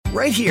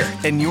right here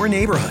in your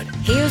neighborhood.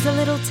 Here's a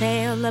little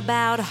tale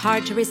about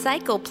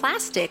hard-to-recycle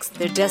plastics.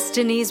 Their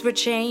destinies were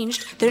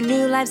changed. Their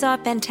new lives are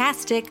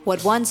fantastic.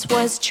 What once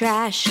was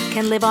trash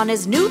can live on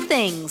as new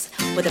things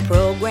with a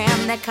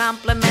program that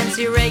complements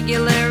your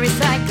regular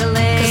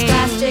recycling. 'Cause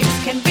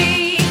plastics can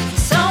be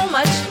so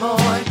much more.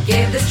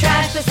 Give this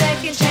trash the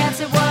second chance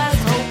it was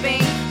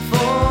hoping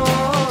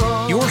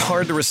for. Your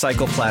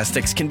hard-to-recycle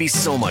plastics can be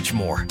so much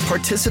more.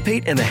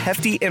 Participate in the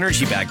Hefty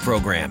Energy Bag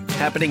program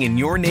happening in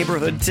your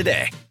neighborhood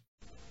today.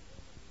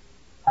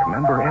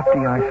 Remember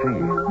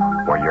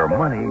FDIC, where your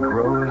money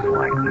grows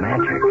like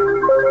magic.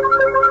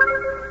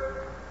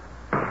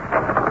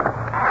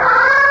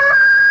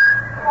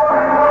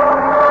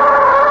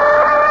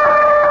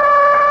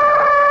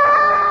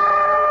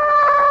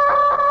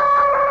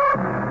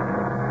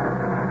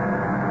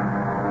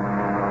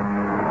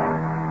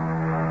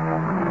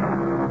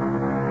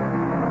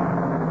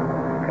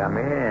 Come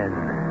in.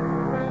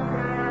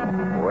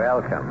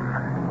 Welcome.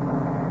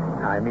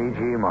 I'm E.G.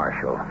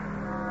 Marshall.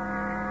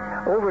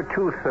 Over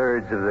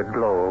 2/3 of the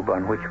globe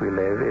on which we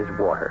live is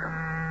water.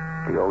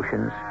 The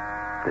oceans,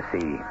 the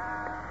sea.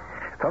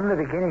 From the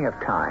beginning of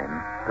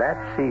time, that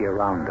sea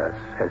around us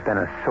has been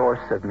a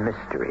source of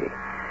mystery,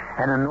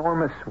 an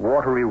enormous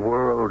watery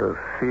world of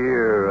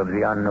fear of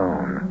the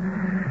unknown.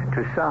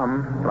 To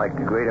some, like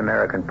the great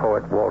American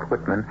poet Walt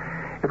Whitman,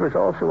 it was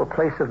also a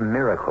place of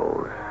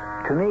miracles.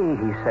 To me,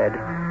 he said,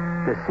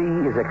 the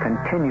sea is a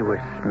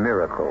continuous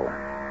miracle.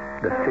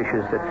 The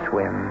fishes that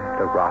swim,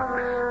 the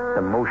rocks,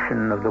 the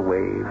motion of the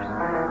waves,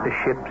 the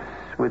ships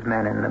with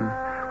men in them.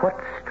 What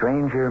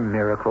stranger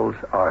miracles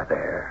are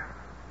there?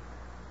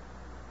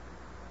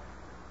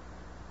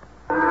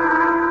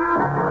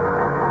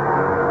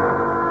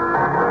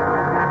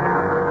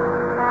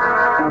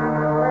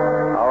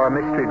 Our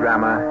mystery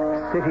drama,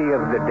 City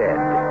of the Dead,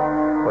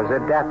 was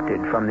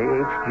adapted from the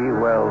H.G.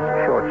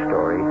 Wells short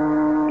story,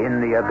 In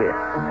the Abyss,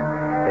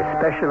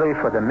 especially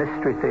for the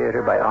Mystery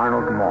Theater by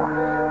Arnold Moss.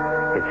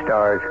 It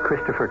stars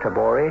Christopher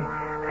Tabori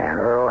and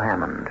Earl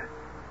Hammond.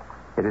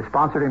 It is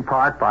sponsored in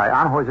part by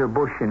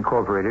Anheuser-Busch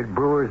Incorporated,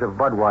 brewers of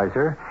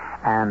Budweiser,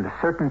 and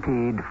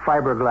Certainteed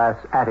fiberglass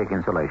attic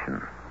insulation.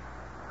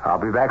 I'll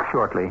be back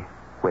shortly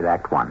with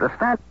Act One. The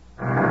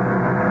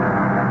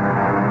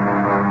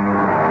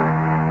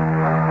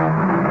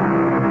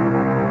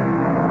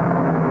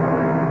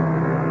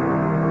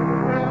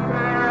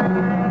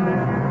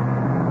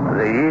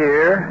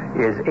year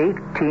is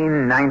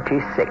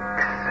 1896,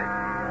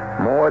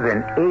 more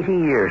than 80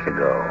 years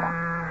ago.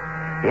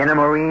 In a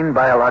marine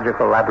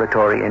biological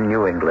laboratory in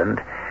New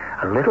England,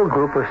 a little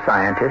group of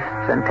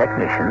scientists and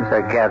technicians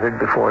are gathered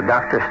before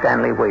Dr.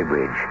 Stanley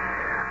Weybridge,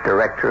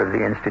 director of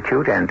the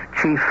Institute and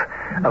chief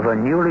of a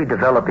newly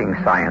developing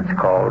science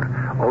called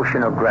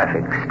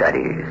oceanographic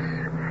studies.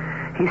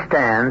 He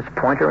stands,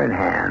 pointer in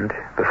hand,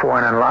 before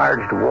an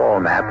enlarged wall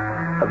map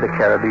of the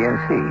Caribbean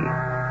Sea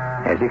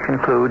as he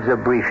concludes a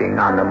briefing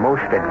on the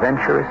most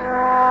adventurous,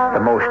 the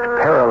most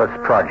perilous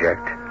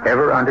project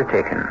ever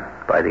undertaken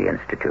by the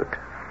Institute.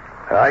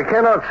 I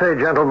cannot say,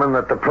 gentlemen,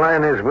 that the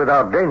plan is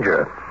without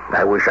danger.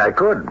 I wish I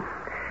could.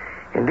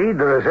 Indeed,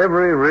 there is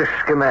every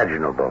risk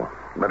imaginable.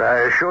 But I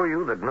assure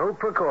you that no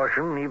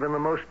precaution, even the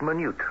most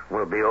minute,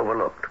 will be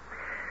overlooked.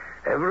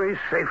 Every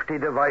safety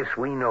device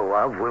we know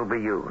of will be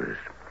used.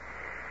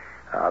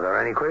 Are there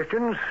any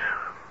questions?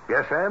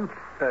 Yes, Sam?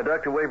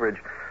 Dr.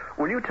 Weybridge,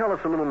 will you tell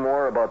us a little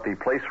more about the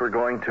place we're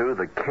going to,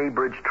 the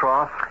Cambridge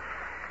Trough?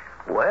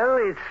 Well,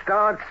 it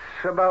starts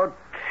about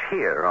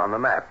here on the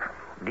map,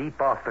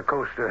 deep off the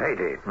coast of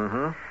Haiti.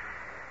 Mm-hmm.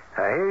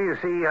 Here you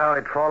see how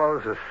it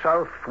follows a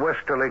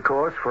southwesterly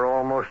course for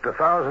almost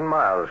 1,000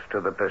 miles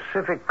to the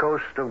Pacific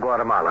coast of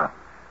Guatemala.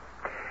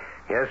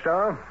 Yes,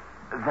 Tom?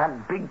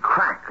 That big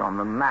crack on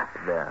the map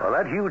there. Well,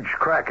 that huge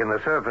crack in the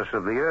surface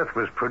of the Earth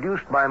was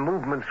produced by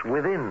movements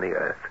within the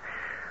Earth.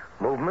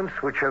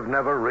 Movements which have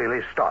never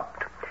really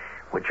stopped,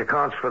 which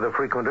accounts for the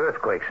frequent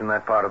earthquakes in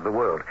that part of the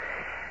world.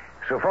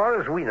 So far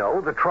as we know,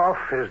 the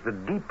trough is the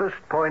deepest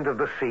point of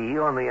the sea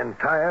on the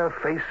entire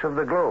face of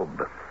the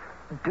globe.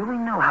 Do we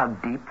know how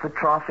deep the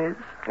trough is?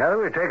 Now,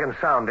 we've taken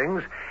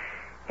soundings.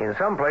 In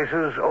some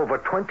places, over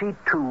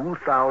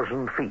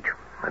 22,000 feet.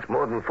 That's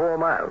more than 4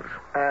 miles.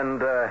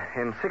 And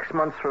in 6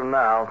 months from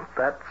now,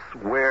 that's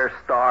where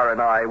Star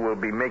and I will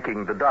be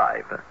making the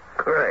dive.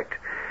 Correct.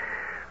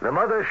 The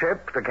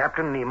mothership, the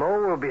Captain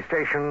Nemo, will be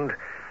stationed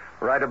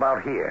right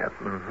about here.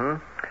 Mm-hmm.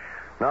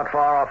 Not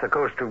far off the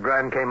coast of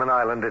Grand Cayman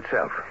Island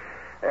itself.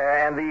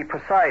 And the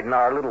Poseidon,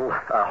 our little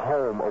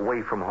home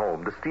away from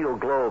home, the steel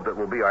globe that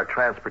will be our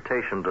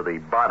transportation to the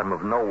bottom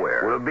of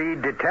nowhere, will be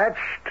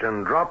detached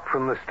and dropped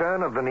from the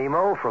stern of the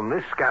Nemo from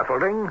this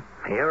scaffolding,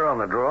 here on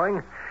the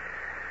drawing.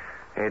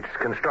 It's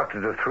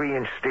constructed of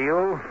 3-inch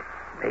steel,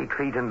 8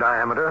 feet in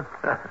diameter.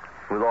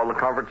 With all the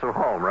comforts of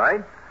home,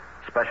 right?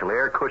 Special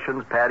air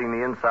cushions padding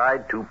the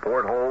inside, 2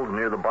 portholes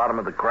near the bottom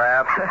of the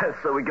craft.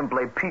 So we can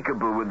play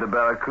peekaboo with the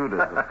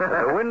barracudas.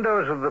 The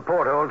windows of the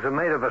portholes are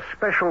made of a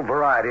special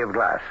variety of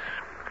glass,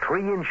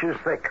 3 inches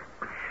thick.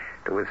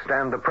 to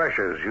withstand the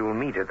pressures you'll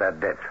meet at that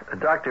depth.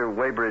 Dr.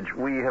 Weybridge,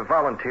 we have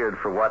volunteered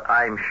for what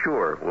I'm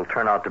sure will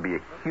turn out to be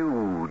a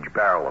huge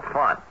barrel of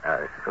fun.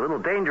 A little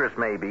dangerous,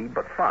 maybe,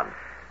 but fun.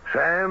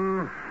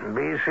 Sam,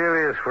 be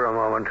serious for a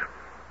moment.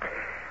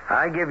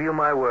 I give you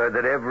my word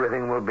that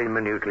everything will be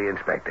minutely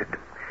inspected.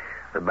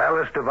 The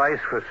ballast device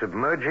for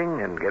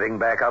submerging and getting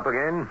back up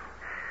again,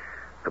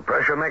 the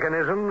pressure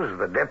mechanisms,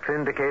 the depth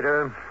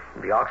indicator,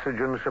 the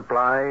oxygen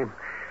supply,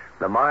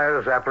 the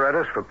Myers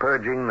apparatus for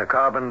purging the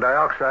carbon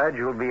dioxide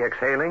you'll be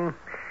exhaling.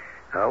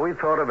 We've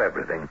thought of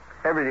everything.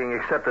 Everything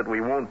except that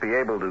we won't be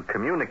able to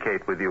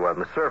communicate with you on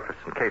the surface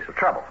in case of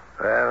trouble.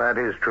 Well, that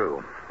is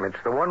true.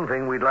 It's the one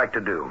thing we'd like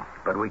to do,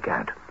 but we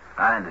can't.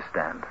 I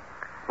understand.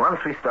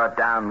 Once we start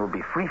down, we'll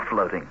be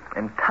free-floating,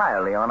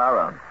 entirely on our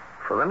own.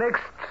 For the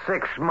next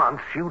 6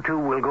 months, you two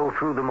will go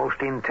through the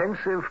most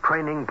intensive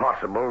training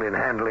possible in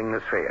handling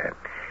the sphere.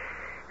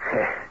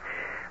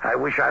 I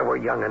wish I were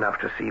young enough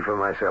to see for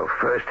myself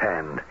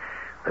firsthand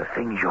the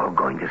things you're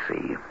going to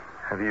see.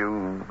 Have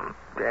you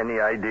any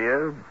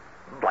idea?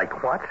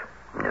 Like what?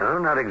 No,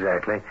 not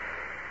exactly.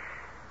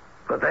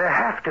 But there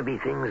have to be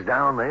things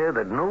down there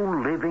that no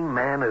living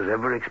man has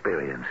ever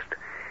experienced.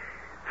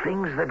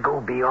 Things that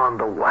go beyond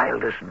the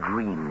wildest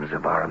dreams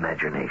of our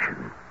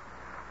imagination.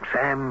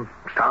 Sam,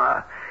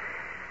 Star,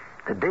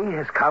 the day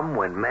has come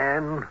when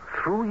man,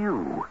 through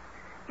you,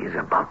 is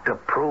about to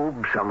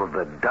probe some of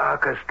the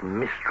darkest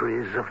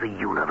mysteries of the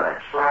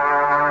universe.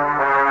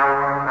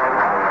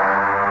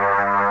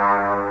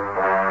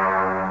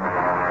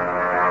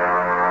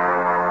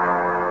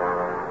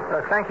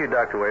 Thank you,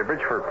 Dr.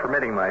 Weybridge, for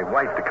permitting my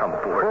wife to come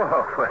aboard.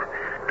 Oh,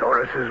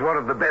 Doris is one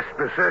of the best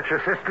research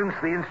assistants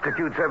the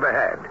Institute's ever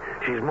had.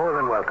 She's more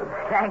than welcome.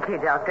 Thank you,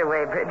 Dr.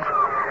 Weybridge.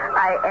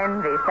 I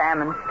envy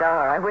Sam and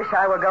Star. I wish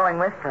I were going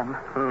with them.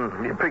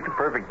 You picked a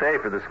perfect day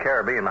for this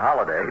Caribbean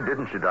holiday,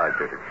 didn't you,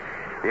 Doctor?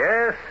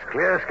 Yes,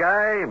 clear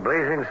sky,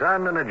 blazing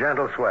sun, and a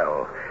gentle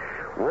swell.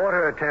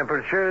 Water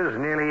temperature's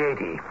nearly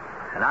 80.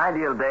 An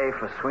ideal day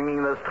for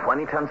swinging those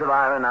 20 tons of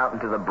iron out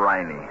into the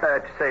briny.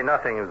 To say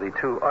nothing of the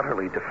two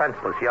utterly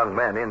defenseless young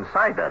men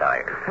inside that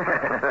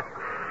iron.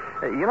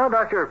 You know,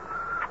 Doctor,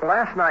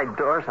 last night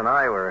Doris and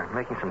I were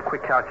making some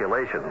quick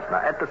calculations.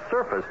 Now, at the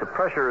surface, the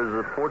pressure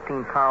is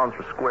 14 pounds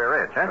per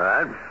square inch.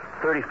 Right.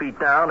 30 feet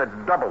down, it's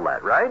double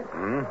that, right?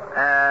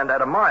 And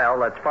at a mile,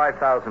 that's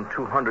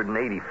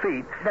 5,280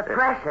 feet. The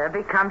pressure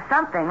becomes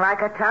something like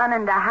 1.5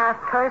 tons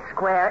per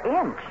square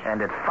inch.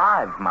 And at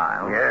 5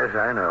 miles... Yes,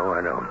 I know.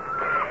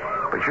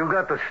 But you've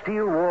got the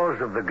steel walls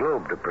of the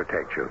globe to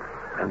protect you.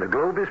 And the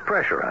globe is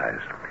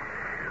pressurized.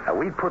 Now,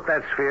 we put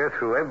that sphere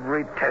through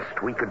every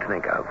test we could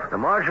think of. The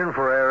margin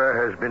for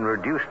error has been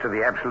reduced to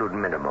the absolute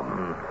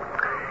minimum.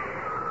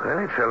 Well,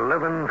 it's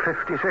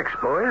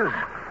 11:56, boys.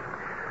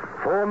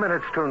 4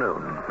 minutes till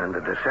noon, and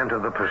the descent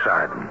of the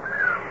Poseidon.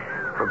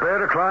 Prepare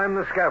to climb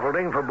the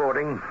scaffolding for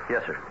boarding.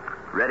 Yes, sir.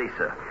 Ready,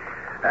 sir.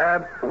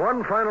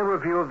 One final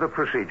review of the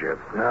procedure.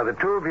 Now, the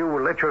two of you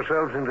will let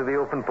yourselves into the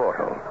open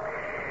porthole.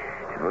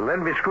 It will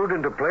then be screwed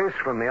into place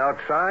from the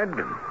outside.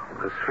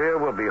 The sphere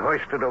will be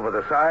hoisted over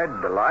the side,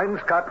 the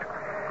lines cut,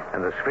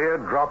 and the sphere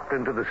dropped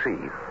into the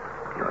sea.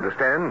 You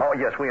understand? Oh,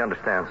 yes, we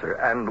understand, sir.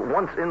 And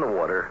once in the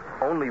water,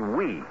 only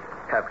we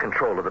have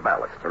control of the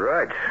ballast.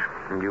 Right.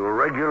 You will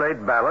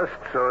regulate ballast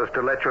so as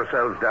to let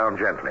yourselves down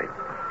gently.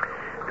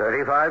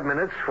 35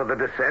 minutes for the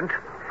descent,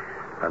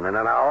 and then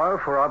an hour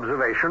for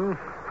observation,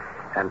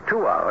 and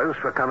 2 hours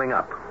for coming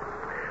up.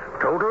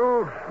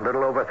 Total, a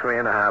little over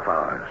 3.5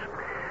 hours.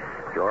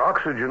 Your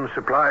oxygen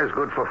supply is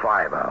good for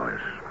 5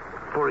 hours.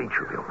 For each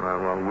of you.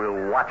 Well,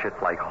 we'll watch it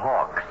like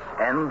hawks.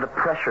 And the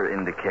pressure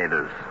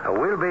indicators.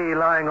 We'll be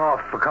lying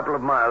off a couple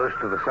of miles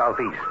to the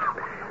southeast.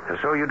 And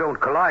so you don't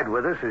collide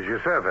with us as you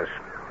surface.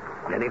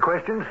 Any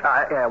questions?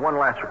 Yeah, one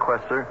last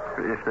request, sir,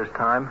 if there's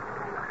time.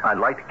 I'd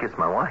like to kiss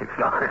my wife.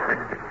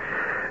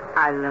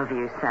 I love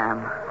you,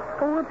 Sam.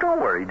 Oh, don't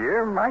worry,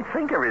 dear. I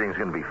think everything's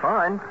going to be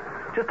fine.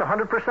 Just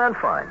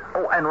 100% fine.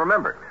 Oh, and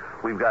remember,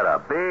 we've got a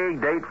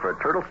big date for a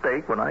turtle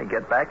steak when I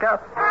get back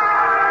up.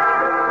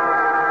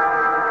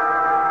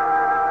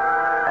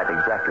 At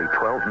exactly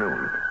 12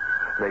 noon,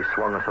 they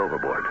swung us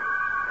overboard.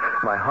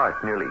 My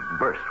heart nearly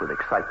burst with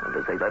excitement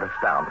as they let us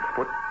down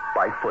foot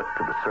by foot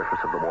to the surface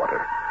of the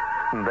water.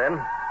 And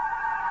then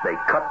they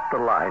cut the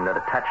line that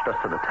attached us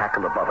to the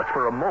tackle above us.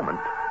 For a moment,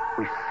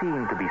 we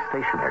seemed to be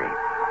stationary.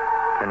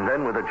 And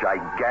then with a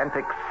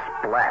gigantic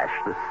splash,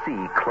 the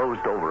sea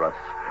closed over us,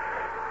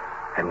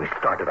 and we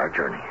started our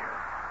journey.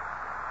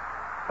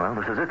 Well,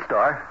 this is it,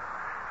 Star.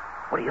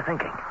 What are you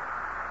thinking?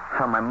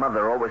 How my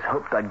mother always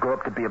hoped I'd grow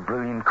up to be a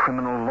brilliant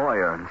criminal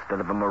lawyer instead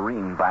of a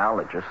marine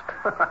biologist.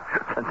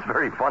 That's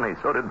very funny.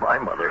 So did my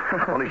mother.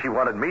 Only she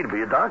wanted me to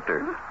be a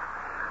doctor.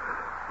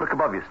 Look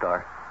above you,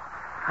 Star.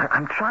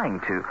 I'm trying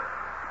to,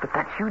 but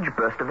that huge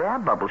burst of air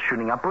bubbles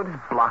shooting upward is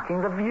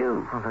blocking the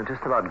view. Well, they're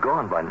just about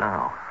gone by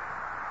now.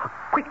 How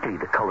quickly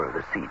the color of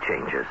the sea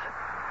changes.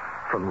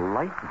 From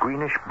light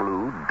greenish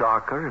blue,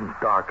 darker and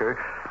darker,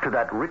 to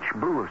that rich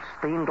blue of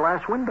stained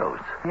glass windows.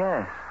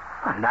 Yes.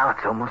 Well, now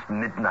it's almost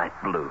midnight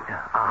blue.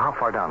 Yeah. How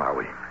far down are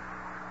we?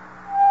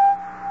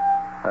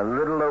 A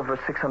little over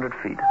 600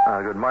 feet.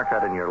 Good. Mark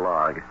that in your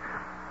log.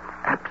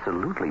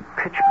 Absolutely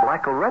pitch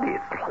black already.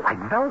 It's like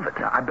velvet.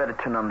 I better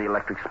turn on the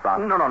electric spot.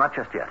 No, not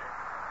just yet.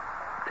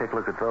 Take a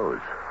look at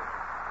those.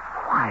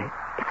 Why,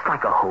 it's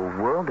like a whole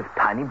world of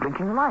tiny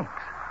blinking lights.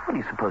 What do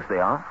you suppose they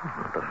are?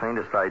 Not the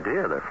faintest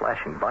idea. They're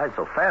flashing by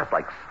so fast,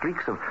 like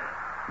streaks of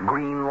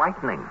green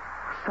lightning.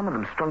 Some of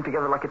them strung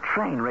together like a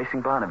train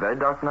racing by on a very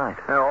dark night.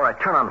 All right,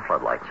 turn on the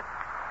floodlights.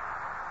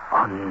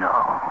 Oh,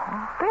 no.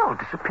 They all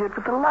disappeared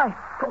with the light.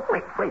 Oh,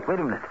 wait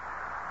a minute.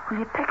 Will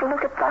you take a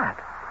look at that?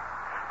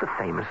 The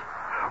famous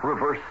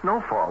reverse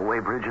snowfall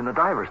Weybridge and the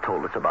divers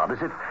told us about,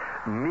 as if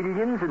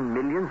millions and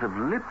millions of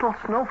little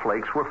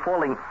snowflakes were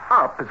falling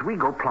up as we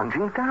go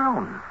plunging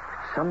down.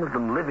 Some of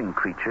them living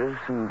creatures,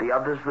 and the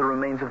others the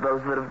remains of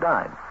those that have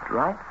died,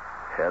 right?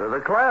 Head of the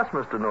class,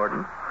 Mr.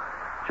 Norton.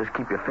 Just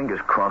keep your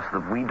fingers crossed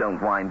that we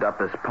don't wind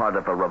up as part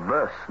of a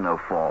reverse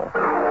snowfall.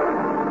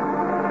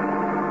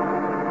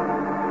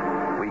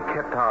 We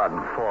kept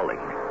on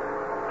falling.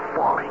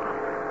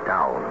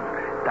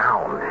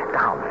 Down,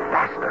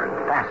 faster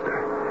and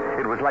faster.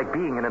 It was like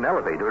being in an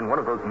elevator in one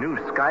of those new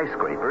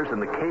skyscrapers,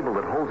 and the cable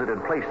that holds it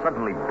in place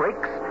suddenly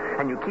breaks,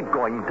 and you keep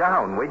going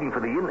down, waiting for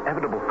the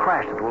inevitable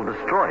crash that will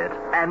destroy it,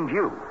 and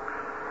you.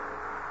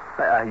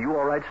 You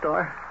all right,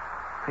 Star?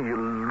 You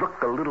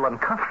look a little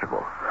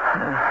uncomfortable.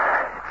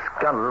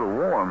 It's got a little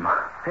warm.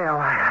 Yeah,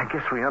 well, I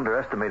guess we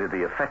underestimated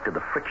the effect of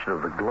the friction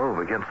of the globe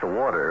against the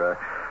water.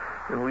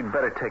 We'd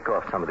better take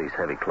off some of these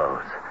heavy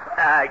clothes.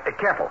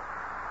 Careful.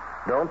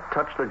 Don't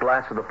touch the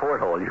glass of the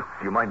porthole.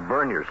 You might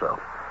burn yourself.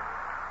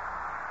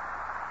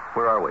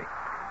 Where are we?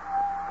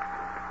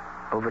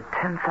 Over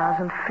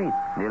 10,000 feet,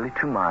 nearly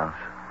 2 miles.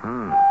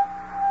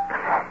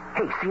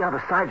 Hey, see how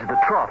the sides of the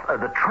trough,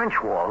 the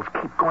trench walls,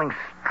 keep going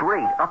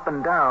straight up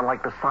and down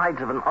like the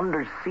sides of an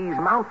underseas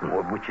mountain.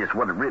 Well, which is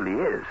what it really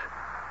is.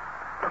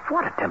 The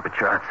water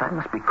temperature outside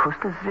must be close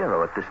to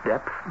zero at this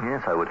depth.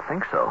 Yes, I would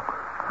think so.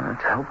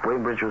 Let's hope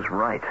Weybridge was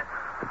right.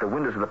 That the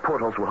windows of the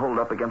portholes will hold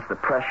up against the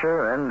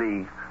pressure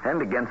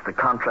and against the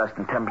contrast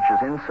in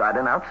temperatures inside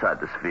and outside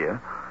the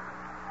sphere.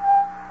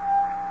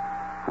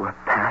 We're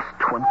past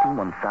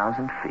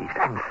 21,000 feet.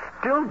 And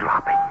still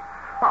dropping.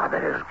 Oh,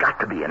 there has got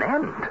to be an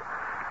end.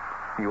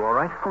 You all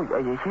right? Oh,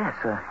 yes.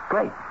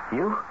 Great.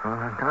 You?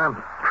 I'm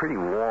pretty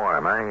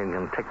warm. I'm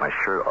going to take my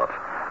shirt off.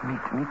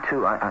 Me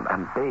too.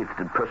 I'm bathed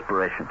in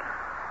perspiration.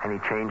 Any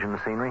change in the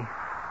scenery?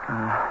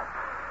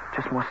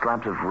 Just more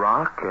slabs of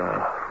rock.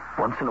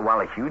 Once in a while,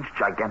 a huge,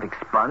 gigantic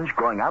sponge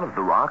growing out of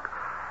the rock.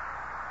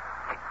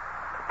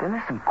 Then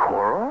there's some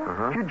coral.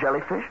 A few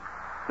jellyfish.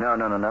 No,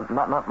 not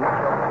much.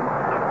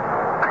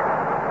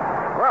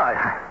 Well,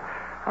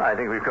 I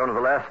think we've come to the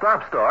last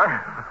stop,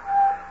 Star.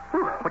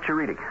 Whew, what's your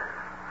reading?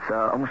 It's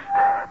almost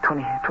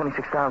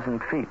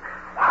 26,000 feet.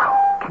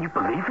 Wow. Can you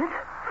believe it?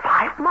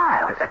 5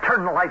 miles.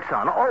 Turn the lights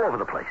on all over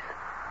the place.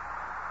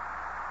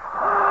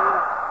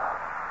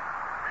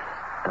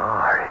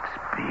 Star, it's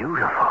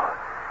beautiful.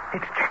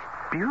 It's just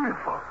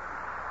beautiful.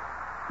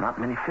 Not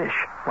many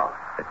fish. Well,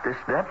 at this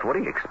depth, what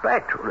do you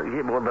expect?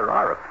 Well, there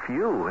are a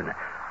few, and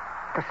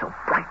they're so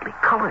brightly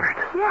colored.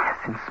 Yes,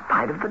 in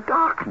spite of the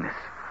darkness.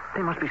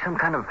 There must be some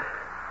kind of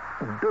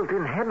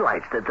built-in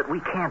headlights that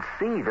we can't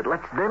see that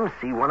lets them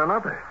see one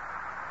another.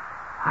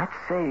 I'd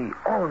say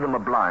all of them are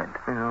blind.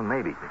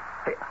 Maybe.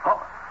 Hey,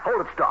 hold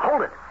it, Star.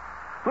 Hold it.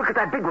 Look at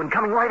that big one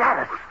coming right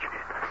at us.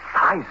 The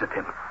size of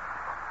him.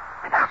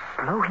 And how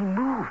slow he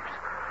moves.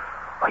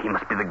 Oh, he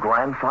must be the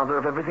grandfather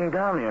of everything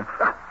down here.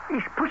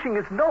 He's pushing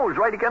his nose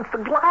right against the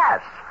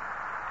glass.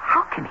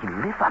 How can he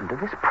live under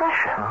this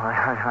pressure?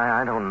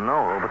 I don't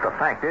know, but the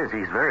fact is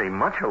he's very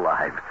much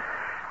alive.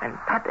 And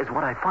that is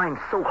what I find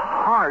so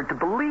hard to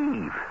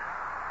believe.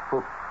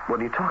 Well, what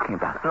are you talking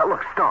about? Now,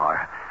 look,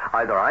 Star,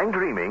 either I'm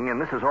dreaming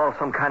and this is all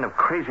some kind of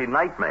crazy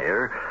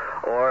nightmare,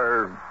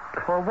 or...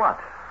 Or what?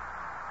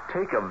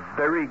 Take a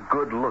very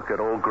good look at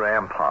old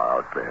Grandpa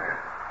out there.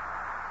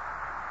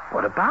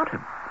 What about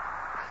him?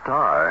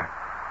 Star,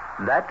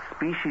 that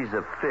species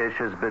of fish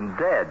has been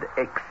dead,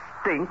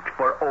 extinct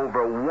for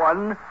over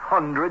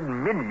 100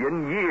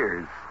 million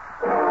years.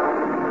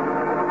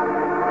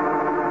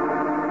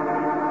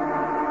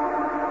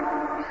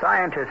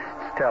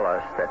 Scientists tell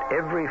us that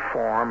every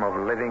form of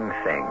living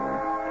thing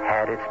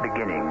had its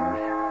beginnings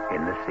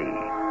in the sea.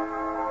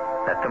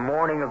 That the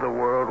morning of the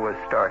world was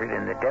started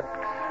in the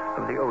depths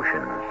of the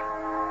oceans,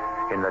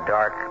 in the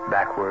dark,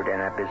 backward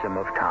abysm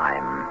of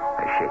time,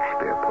 as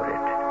Shakespeare put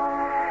it.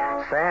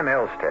 Sam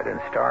Elstead and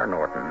Star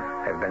Norton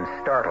have been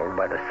startled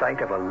by the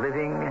sight of a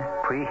living,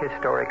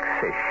 prehistoric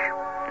fish,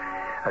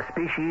 a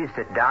species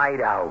that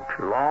died out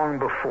long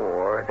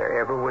before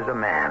there ever was a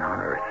man on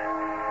Earth.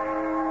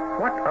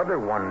 What other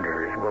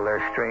wonders will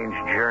their strange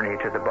journey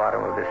to the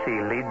bottom of the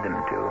sea lead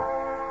them to?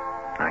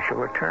 I shall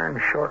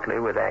return shortly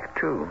with Act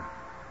 2.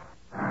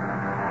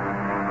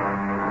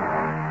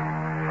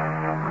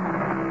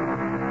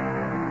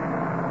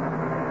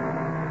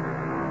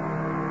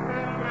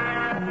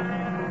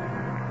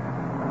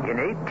 In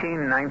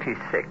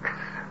 1896,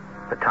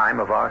 the time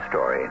of our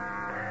story,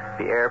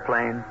 the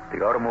airplane,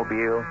 the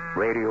automobile,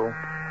 radio,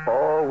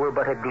 All were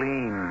but a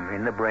gleam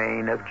in the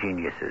brain of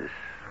geniuses,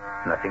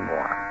 nothing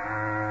more.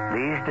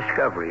 These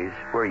discoveries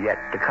were yet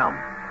to come.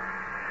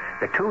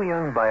 The two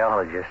young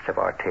biologists of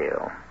our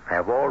tale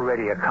have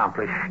already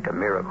accomplished a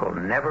miracle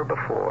never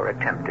before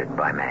attempted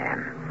by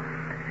man.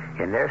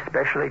 In their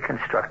specially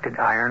constructed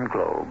iron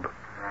globe,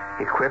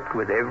 equipped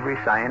with every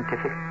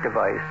scientific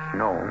device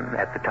known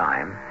at the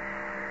time,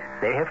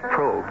 they have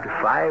probed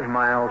 5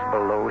 miles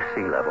below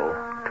sea level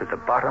to the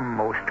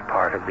bottommost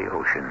part of the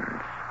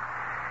oceans.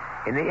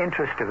 In the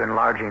interest of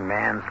enlarging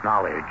man's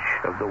knowledge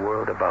of the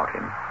world about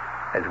him,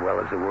 as well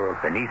as the world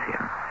beneath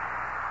him,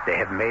 they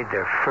have made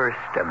their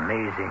first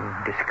amazing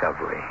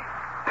discovery.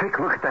 Take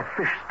a look at that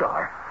fish,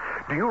 Star.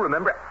 Do you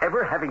remember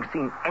ever having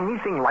seen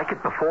anything like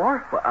it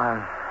before? Well,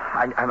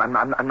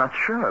 I'm not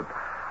sure,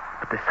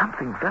 but there's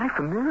something very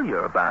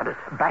familiar about it.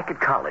 Back at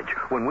college,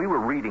 when we were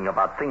reading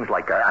about things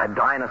like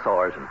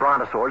dinosaurs and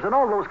brontosaurs and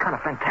all those kind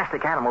of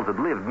fantastic animals that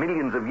lived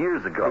millions of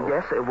years ago.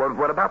 Yes?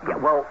 What about them?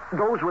 Yeah, well,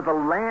 those were the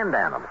land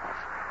animals.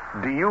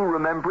 Do you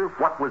remember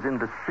what was in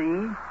the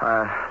sea?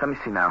 Let me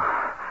see now.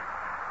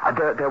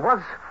 There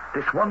was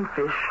this one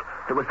fish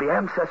that was the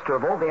ancestor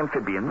of all the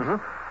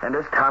amphibians, and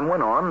as time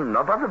went on,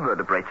 of other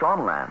vertebrates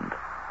on land.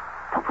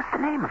 What was the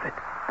name of it?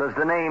 Does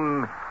the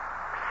name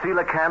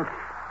coelacanth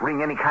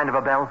ring any kind of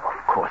a bell?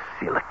 Of course,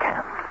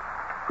 coelacanth.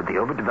 With the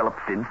overdeveloped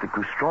fins that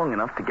grew strong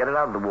enough to get it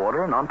out of the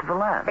water and onto the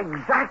land.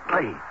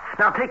 Exactly.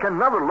 Now take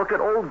another look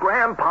at old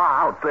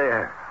Grandpa out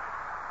there.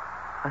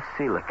 A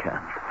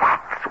coelacanth.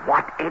 That's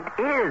what it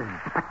is.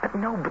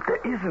 But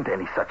there isn't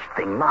any such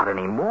thing. Not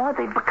anymore.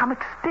 They've become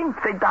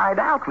extinct. They died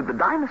out with the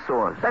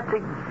dinosaurs. That's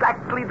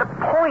exactly the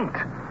point.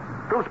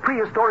 Those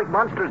prehistoric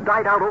monsters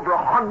died out over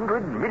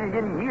 100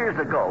 million years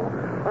ago.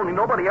 Only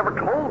nobody ever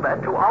told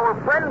that to our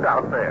friend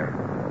out there.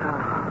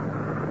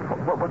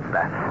 What's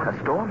that? A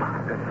storm?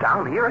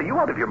 Down here? Are you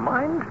out of your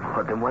mind?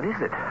 Well, then what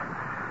is it?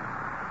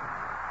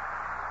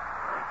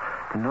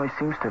 The noise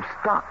seems to have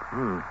stopped.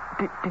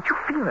 Did you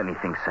feel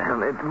anything,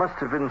 Sam? It must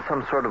have been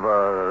some sort of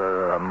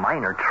a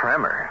minor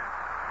tremor.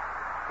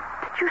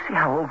 Did you see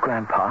how old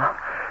Grandpa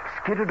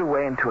skidded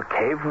away into a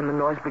cave when the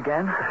noise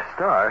began?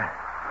 Star,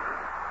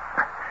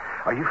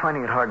 are you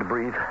finding it hard to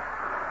breathe?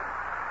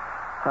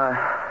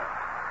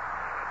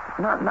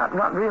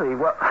 Not really.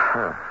 Well,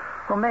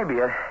 maybe.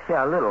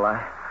 Yeah, a little.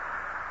 I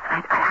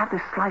have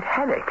this slight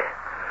headache.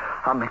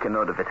 I'll make a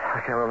note of it.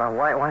 Okay, well, now,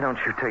 why don't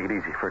you take it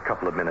easy for a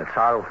couple of minutes?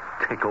 I'll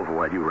take over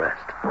while you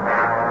rest.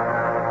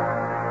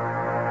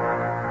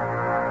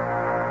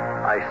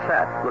 I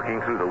sat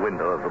looking through the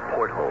window of the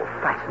porthole,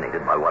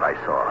 fascinated by what I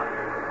saw.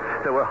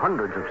 There were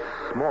hundreds of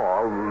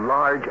small,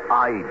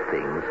 large-eyed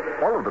things,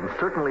 all of them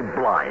certainly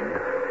blind,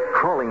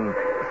 crawling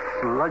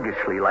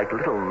sluggishly like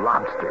little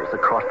lobsters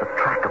across the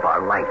track of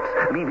our lights,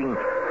 leaving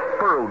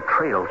furrowed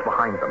trails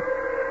behind them.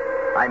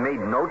 I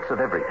made notes of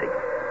everything.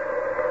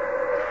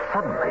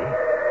 Suddenly,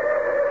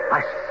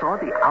 I saw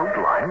the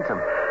outlines of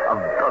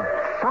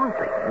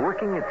something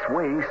working its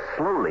way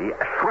slowly,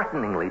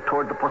 threateningly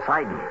toward the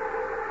Poseidon.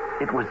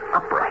 It was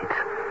upright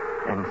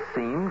and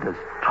seemed as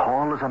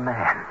tall as a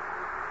man.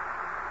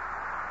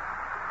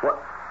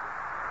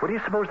 What do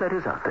you suppose that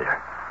is out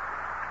there?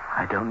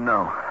 I don't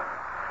know.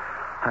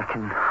 I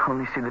can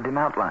only see the dim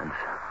outlines.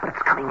 But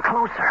it's coming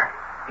closer.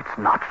 It's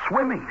not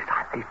swimming.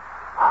 It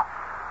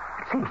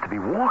seems to be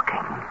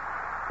walking.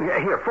 Yeah,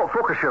 here,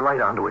 focus your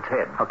light onto its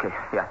head. Okay,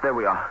 yeah, there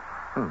we are.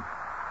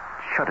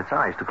 Shut its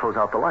eyes to close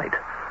out the light.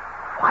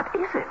 What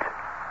is it?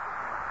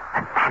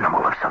 An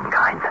animal of some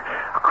kind.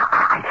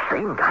 I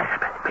think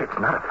it's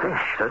not a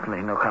fish.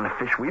 Certainly no kind of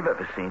fish we've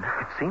ever seen.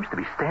 It seems to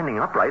be standing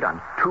upright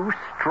on 2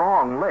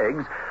 strong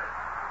legs,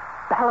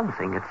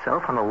 balancing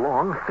itself on a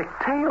long, thick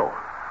tail.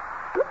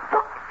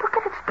 Look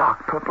at its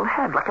dark purple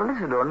head, like a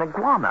lizard or an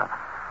iguana.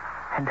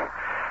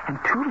 And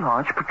 2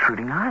 large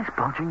protruding eyes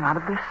bulging out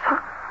of their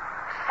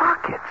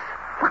sockets,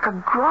 like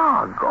a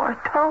grog or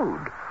a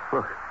toad.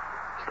 Look,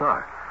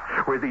 Star,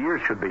 where the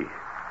ears should be,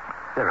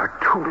 there are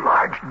 2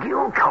 large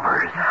gill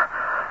covers.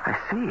 I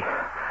see.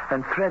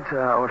 And threads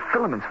or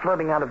filaments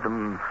floating out of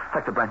them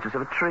like the branches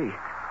of a tree.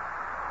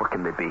 What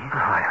can they be?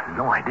 I have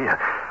no idea.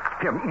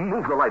 Here,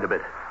 move the light a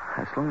bit.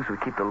 As long as we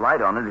keep the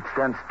light on it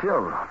stands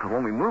still. But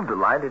when we move the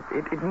light,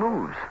 it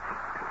moves.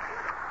 Its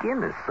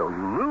skin is so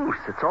loose,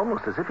 it's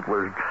almost as if it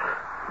were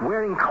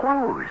wearing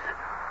clothes.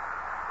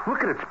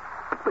 Look at its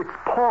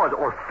paws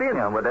or fins.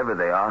 Yeah, whatever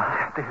they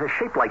are. They're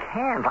shaped like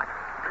hands, like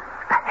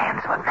the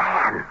hands of a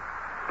man.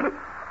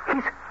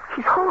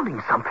 He's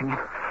holding something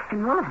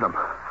in one of them.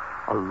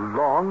 A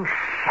long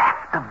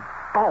shaft of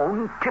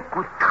bone tipped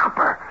with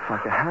copper.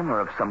 Like a hammer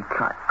of some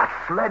kind. A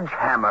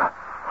sledgehammer.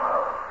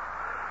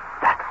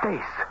 That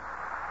face.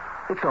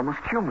 It's almost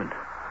human.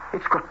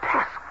 It's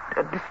grotesque,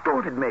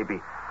 distorted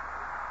maybe.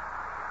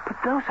 But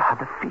those are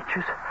the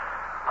features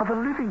of a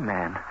living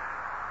man.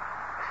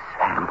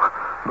 Sam,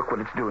 look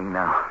what it's doing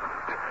now.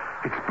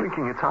 It's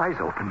blinking its eyes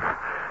open.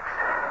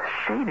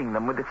 Shading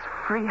them with its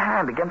free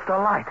hand against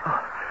our light. Oh,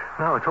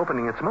 now it's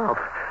opening its mouth,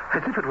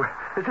 as if it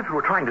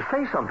were trying to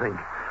say something.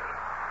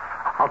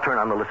 I'll turn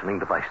on the listening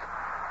device.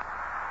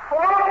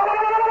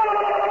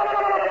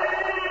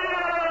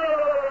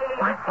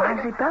 Why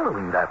is he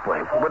bellowing that way?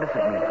 What does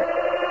it mean?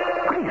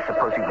 What do you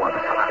suppose he wants?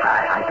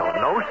 I don't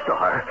know,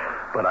 Star,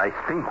 but I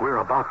think we're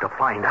about to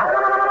find out.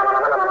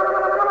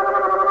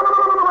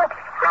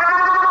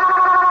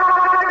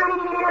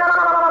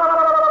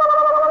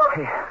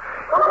 Hey,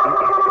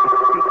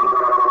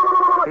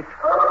 it's speaking.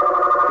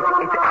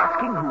 It's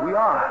asking who we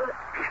are.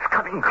 He's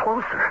coming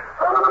closer.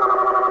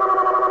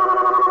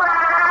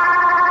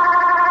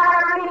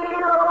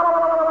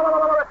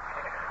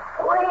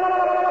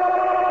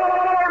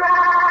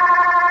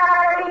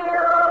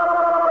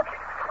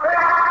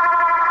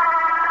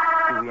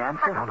 Do we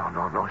answer?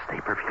 No. Stay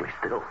perfectly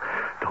still.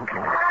 Don't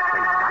move.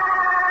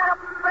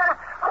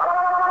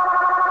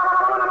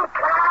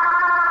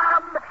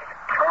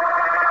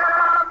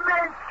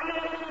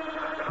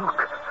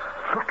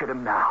 Look at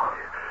him now.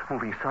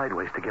 Moving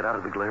sideways to get out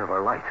of the glare of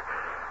our light.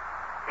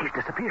 He's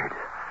disappeared.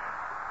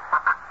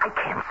 I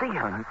can't see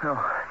him. No,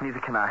 neither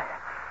can I.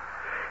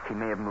 He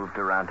may have moved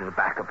around to the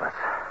back of us.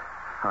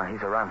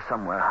 He's around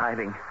somewhere,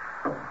 hiding.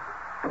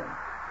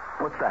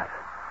 What's that?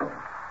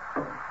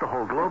 The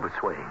whole globe is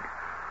swaying.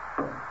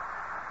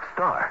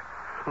 Star,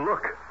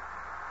 look.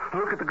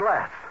 Look at the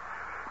glass.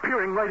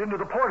 Peering right into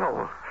the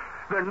porthole.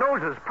 Their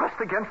noses pressed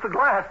against the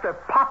glass. Their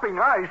popping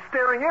eyes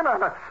staring in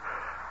on us.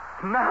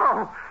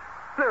 Now,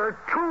 there are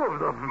two of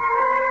them.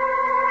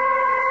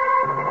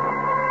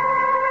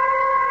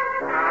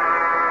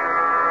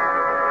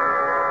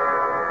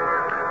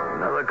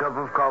 Another cup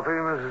of coffee,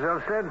 Mrs.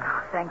 Elstead?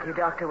 Thank you,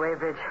 Dr.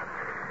 Waybridge.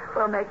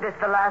 We'll make this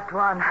the last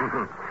one.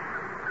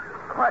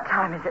 What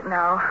time is it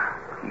now?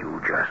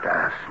 You just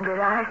asked. Did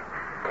I?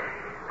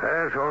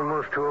 It's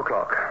almost 2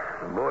 o'clock.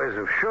 The boys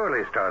have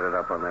surely started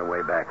up on their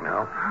way back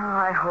now. Oh,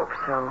 I hope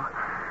so.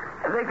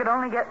 If they could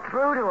only get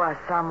through to us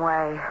some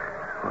way.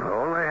 Well,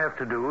 all they have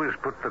to do is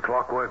put the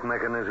clockwork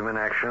mechanism in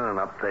action, and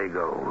up they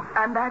go.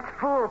 And that's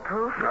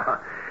foolproof.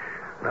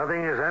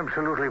 Nothing is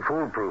absolutely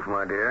foolproof,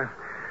 my dear.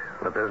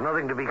 But there's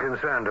nothing to be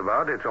concerned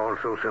about. It's all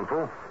so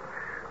simple.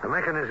 The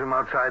mechanism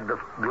outside the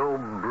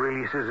globe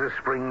releases a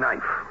spring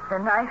knife. The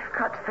knife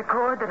cuts the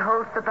cord that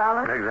holds the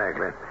ballast?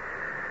 Exactly.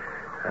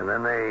 And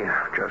then they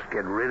just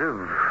get rid of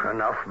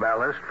enough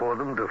ballast for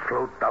them to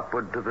float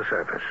upward to the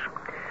surface.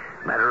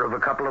 Matter of a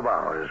couple of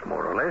hours,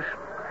 more or less.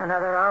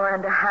 Another hour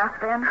and a half,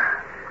 then?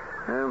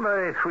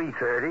 By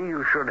 3:30,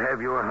 you should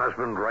have your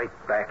husband right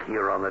back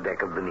here on the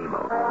deck of the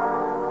Nemo.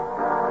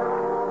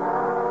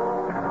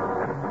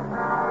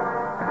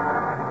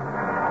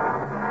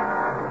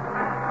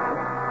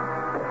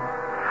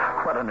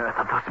 What on earth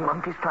are those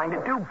monkeys trying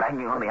to do,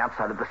 banging on the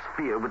outside of the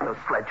sphere with those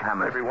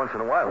sledgehammers? Every once in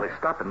a while, they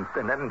stop and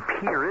then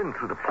peer in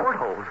through the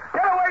portholes.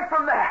 Get away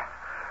from there!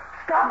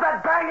 Stop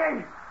that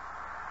banging!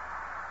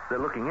 They're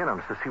looking in on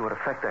us to see what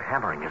effect their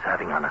hammering is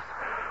having on us.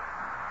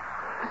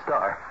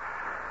 Star,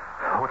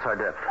 what's our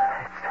depth?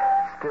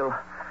 It's still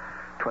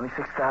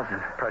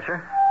 26,000.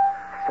 Pressure?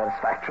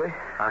 Satisfactory.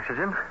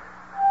 Oxygen?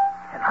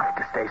 Enough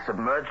to stay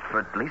submerged for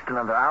at least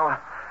another hour.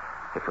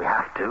 If we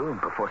have to,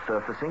 before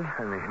surfacing.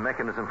 And the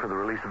mechanism for the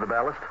release of the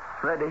ballast?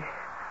 Ready.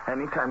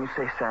 Anytime you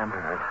say, Sam. All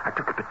right. I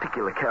took a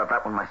particular care of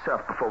that one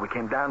myself before we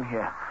came down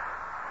here.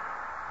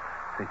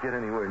 If they get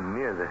anywhere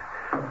near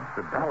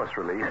the ballast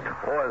released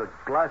or the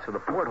glass of the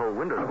porthole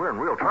windows, we're in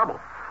real trouble.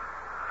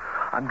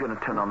 I'm going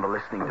to turn on the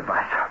listening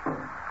device.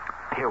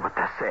 Hear what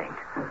they're saying.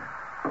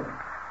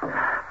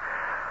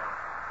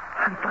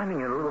 I'm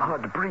finding it a little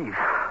hard to breathe.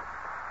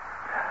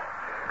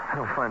 I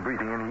don't find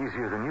breathing any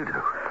easier than you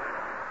do.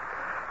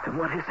 Then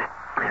what is it?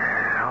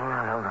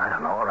 I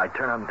don't know. All right,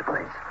 turn on the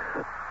device.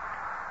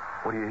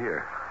 What do you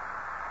hear?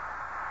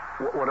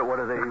 What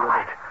are they?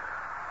 Quiet.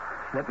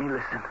 Let me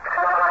listen.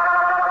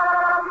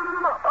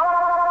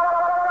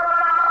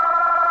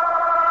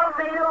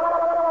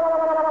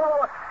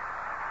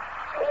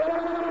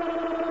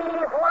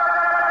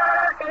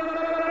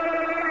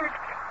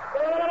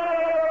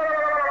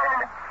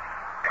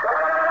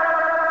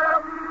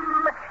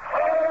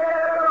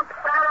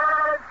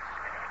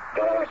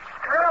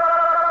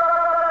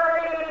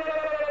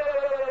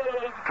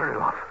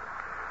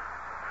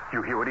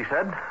 You hear what he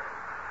said?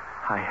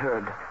 I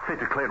heard. They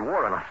declared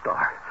war on us,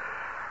 Star.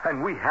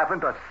 And we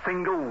haven't a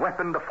single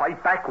weapon to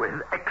fight back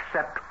with,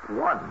 except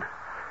one.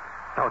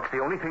 Now, it's the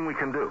only thing we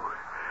can do.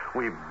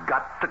 We've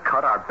got to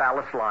cut our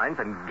ballast lines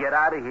and get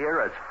out of here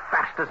as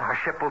fast as our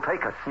ship will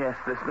take us. Yes,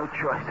 there's no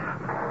choice.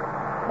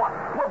 What?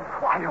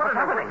 What's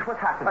happening?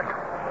 What's happening?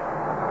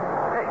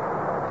 Hey,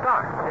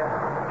 Star.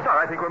 Yeah. Star,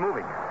 I think we're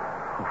moving.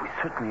 Oh, we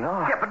certainly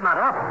are. Yeah, but not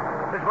up.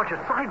 As much as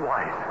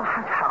sidewise. Well,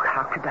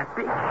 how could that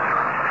be?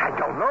 I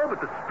don't know,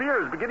 but the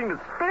sphere is beginning to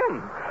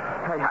spin.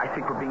 I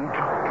think we're being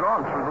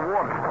drawn through the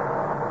water.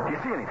 Do you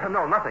see anything?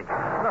 No, nothing.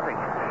 Nothing.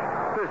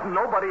 There's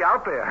nobody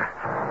out there.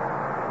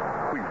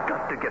 We've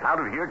got to get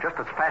out of here just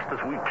as fast as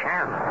we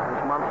can.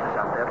 Those monsters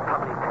out there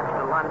probably touched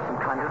the line of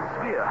some kind of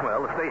sphere.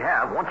 Well, if they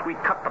have, once we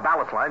cut the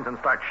ballast lines and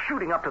start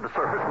shooting up to the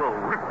surface, we'll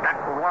rip that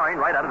line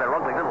right out of their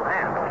ugly little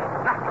hands.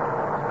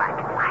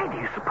 Why do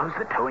you suppose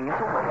they're towing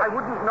us away? I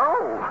wouldn't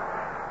know.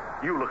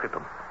 You look at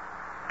them.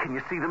 Can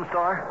you see them,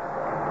 Star?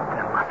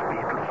 There must must be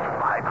at least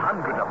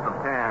 500 of them.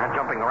 Yeah,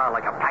 jumping around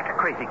like a pack of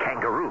crazy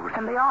kangaroos.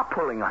 And they are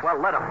pulling us. Well,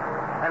 let them.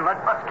 And let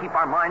us keep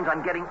our minds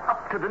on getting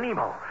up to the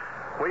Nemo.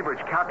 Weybridge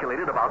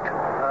calculated about 2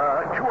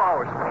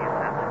 hours away at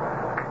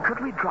that.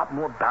 Could we drop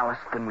more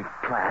ballast than we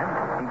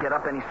planned and get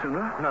up any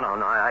sooner? No,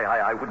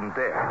 I wouldn't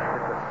dare.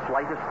 If the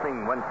slightest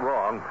thing went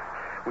wrong,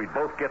 we'd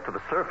both get to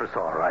the surface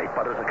all right,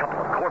 but there's a couple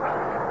of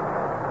corpses.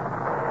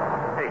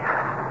 Hey,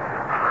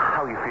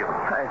 how are you feeling?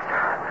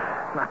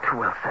 It's not too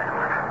well, Sam.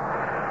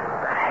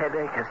 That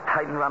headache has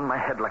tightened around my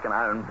head like an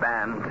iron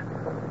band.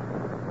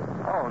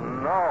 Oh,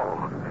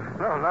 no.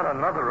 No, not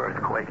another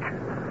earthquake.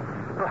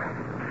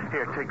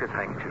 Here, take this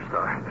handkerchief,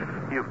 Star.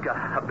 You've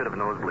got a bit of a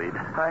nosebleed.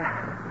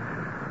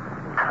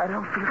 I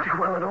don't feel too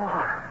well at all,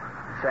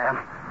 Sam.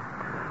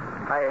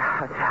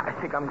 I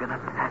think I'm going to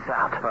pass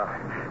out. Well,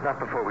 not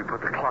before we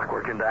put the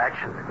clockwork into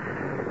action.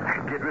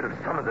 Get rid of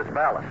some of this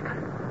ballast.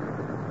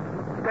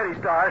 Steady,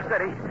 Star,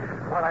 steady.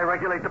 While I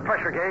regulate the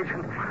pressure gauge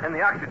and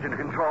the oxygen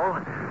control,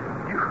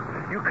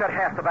 you cut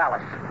half the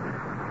ballast.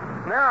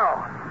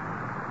 Now,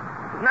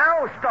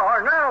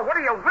 Star, now. What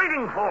are you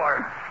waiting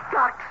for?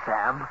 Stuck,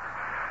 Sam.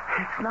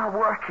 It's not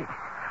working.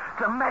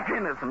 The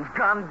mechanism's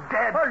gone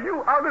dead. Are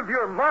you out of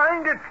your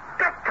mind? It's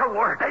got to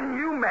work. Then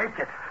you make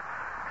it.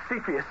 See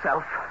for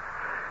yourself.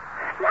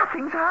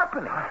 Nothing's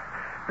happening.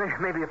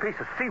 Maybe a piece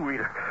of seaweed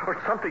or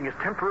something is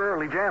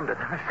temporarily jammed it.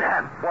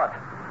 Sam. What?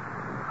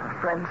 Our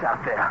friends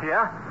out there.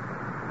 Yeah?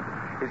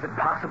 Is it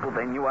possible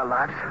they knew our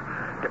lives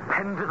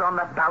depended on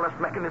that ballast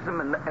mechanism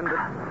and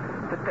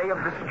that they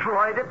have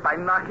destroyed it by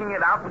knocking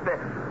it out with their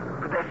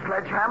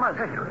sledgehammers?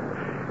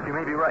 You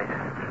may be right.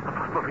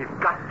 But we've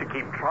got to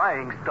keep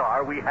trying,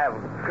 Star. We have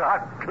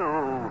got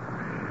to.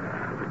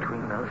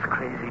 Between those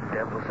crazy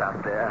devils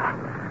out there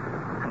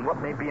and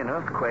what may be an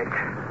earthquake,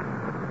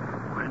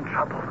 we're in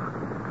trouble.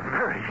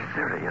 Very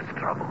serious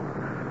trouble.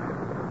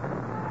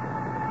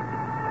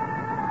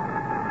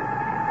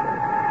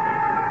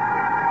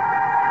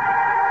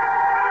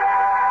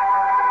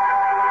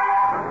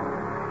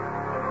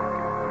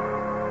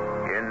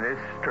 In this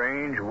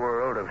strange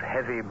world of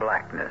heavy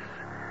blackness,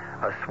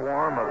 a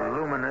swarm of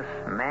luminous,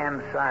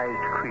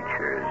 man-sized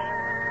creatures,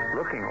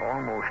 looking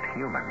almost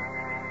human,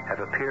 have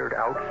appeared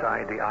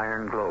outside the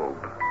iron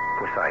globe,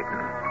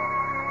 Poseidon.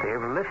 They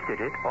have lifted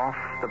it off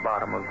the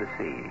bottom of the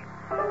sea.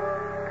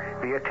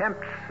 The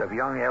attempts of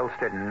young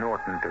Elstead and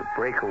Norton to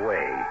break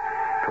away,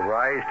 to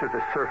rise to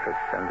the surface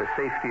and the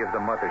safety of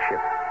the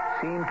mothership,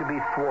 seem to be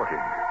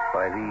thwarted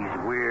by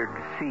these weird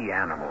sea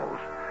animals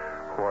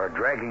who are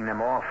dragging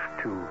them off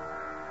to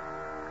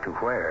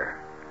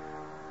where?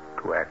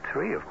 To Act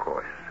 3, of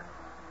course.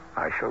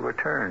 I shall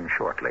return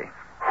shortly.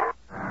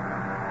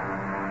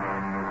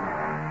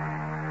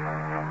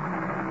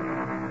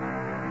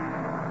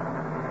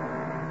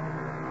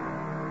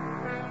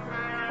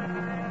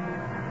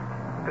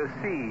 The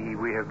sea,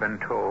 we have been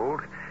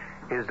told,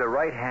 is the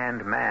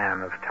right-hand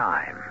man of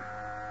time.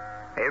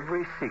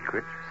 Every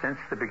secret since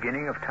the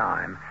beginning of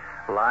time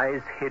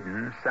lies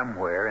hidden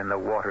somewhere in the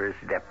water's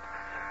depths.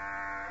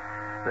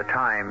 The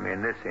time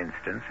in this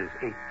instance is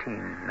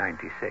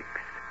 1896.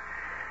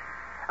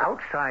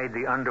 Outside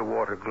the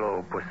underwater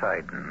globe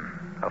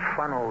Poseidon, a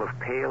funnel of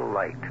pale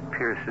light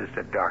pierces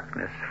the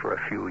darkness for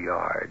a few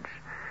yards,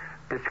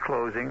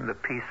 disclosing the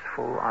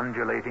peaceful,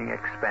 undulating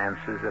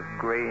expanses of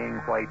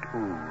graying white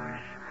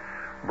ooze,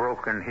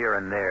 broken here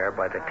and there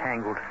by the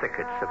tangled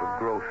thickets of a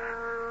growth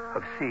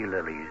of sea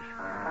lilies,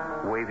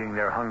 waving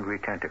their hungry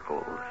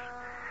tentacles.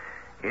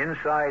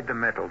 Inside the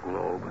metal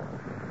globe,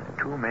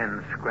 two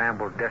men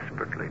scramble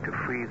desperately to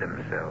free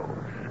themselves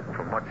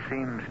from what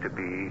seems to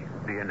be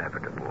the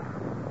inevitable,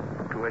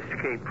 to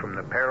escape from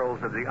the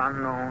perils of the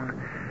unknown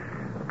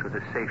to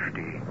the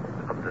safety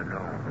of the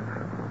known.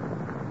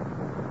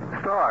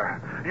 Star,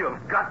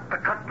 you've got to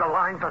cut the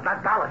lines on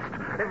that ballast.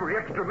 Every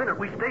extra minute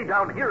we stay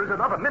down here is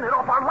another minute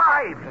off our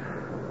lives.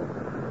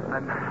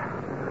 I'm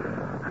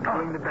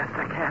doing the best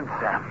I can,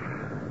 Sam.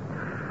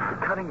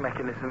 The cutting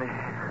mechanism,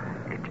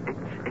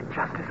 it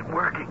just isn't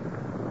working.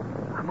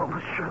 I'm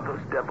almost sure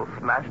those devils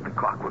smashed the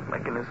clockwork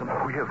mechanism.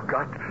 We have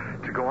got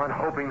to go on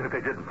hoping that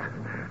they didn't.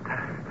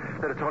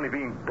 That it's only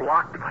being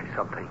blocked by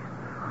something.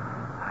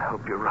 I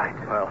hope you're right.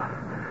 Well,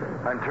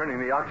 I'm turning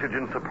the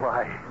oxygen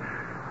supply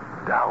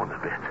down a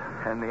bit.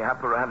 And the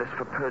apparatus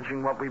for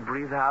purging what we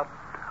breathe out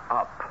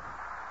up.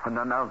 Oh,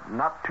 no,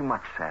 not too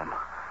much, Sam.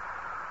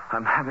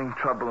 I'm having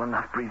trouble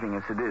enough breathing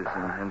as it is,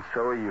 and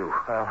so are you.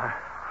 Well,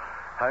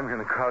 I'm going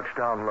to crouch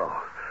down low,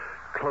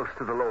 close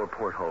to the lower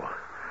porthole.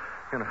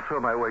 I'm going to throw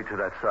my way to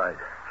that side.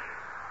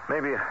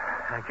 Maybe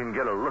I can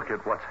get a look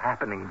at what's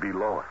happening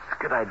below us. It's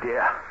a good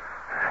idea.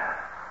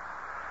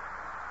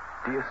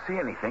 Do you see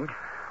anything?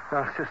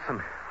 No, it's just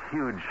some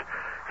huge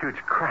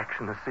cracks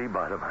in the sea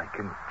bottom. I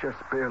can just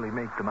barely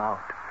make them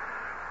out.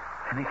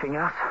 Anything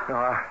else? No,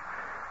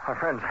 our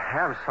friends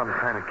have some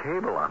kind of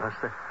cable on us.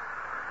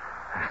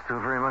 They're still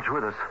very much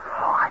with us.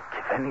 Oh, I'd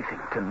give anything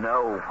to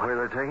know. Where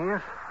they're taking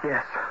us?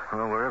 Yes.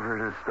 Well, wherever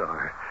it is,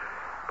 Star.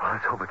 Well,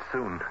 let's hope it's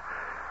soon.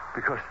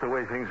 Because the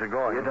way things are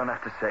going... You don't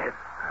have to say it.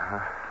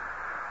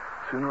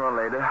 Sooner or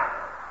later,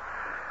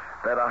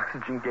 That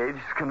oxygen gauge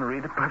is going to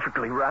read it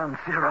perfectly round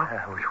zero.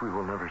 Which we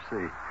will never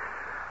see.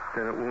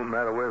 Then it won't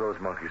matter where those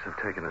monkeys have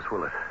taken us,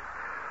 will it?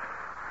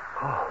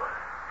 Oh,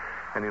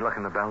 any luck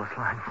in the ballast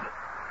lines?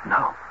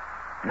 No,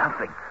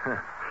 nothing.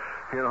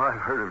 You know,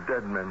 I've heard of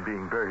dead men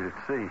being buried at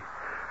sea.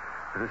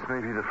 But this may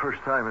be the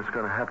first time it's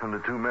going to happen to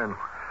two men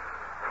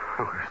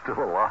who are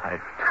still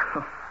alive.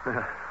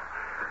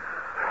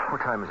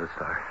 What time is it,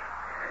 Star?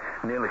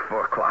 Nearly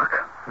 4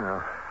 o'clock.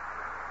 No.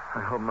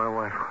 I hope my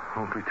wife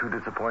won't be too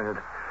disappointed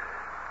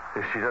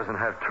if she doesn't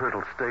have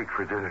turtle steak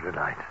for dinner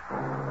tonight.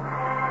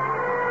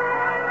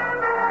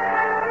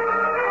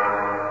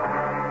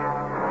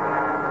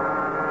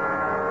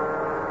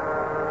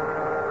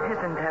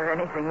 Isn't there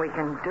anything we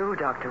can do,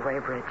 Dr.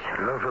 Weybridge?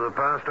 For the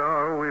past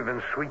hour, we've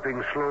been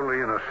sweeping slowly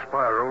in a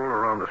spiral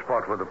around the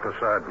spot where the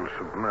Poseidon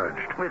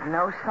submerged. With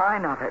no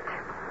sign of it.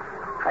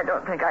 I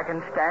don't think I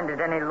can stand it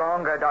any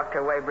longer,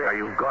 Dr. Weybridge. Now,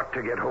 you've got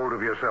to get hold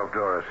of yourself,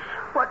 Doris.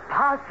 What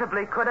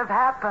possibly could have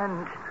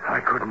happened? I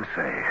couldn't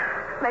say.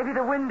 Maybe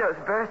the windows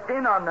burst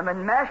in on them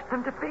and mashed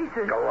them to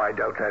pieces. Oh, I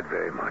doubt that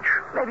very much.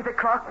 Maybe the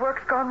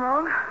clockwork's gone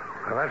wrong.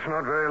 Well, that's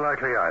not very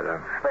likely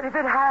either. But if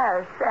it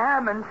has,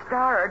 Sam and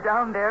Star are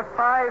down there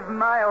 5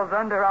 miles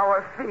under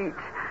our feet.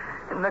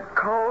 In the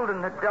cold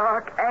and the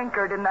dark,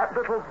 anchored in that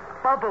little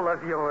bubble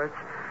of yours.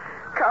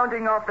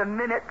 Counting off the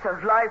minutes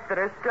of life that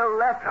are still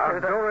left Now, to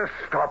them. Doris,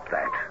 stop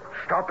that.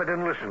 Stop it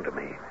and listen to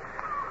me.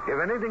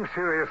 If anything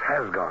serious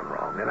has gone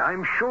wrong, and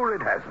I'm sure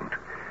it hasn't,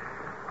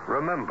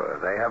 remember,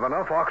 they have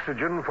enough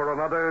oxygen for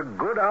another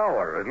good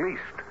hour at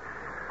least.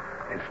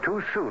 It's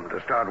too soon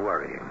to start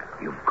worrying.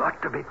 You've got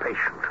to be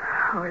patient.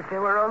 Oh, if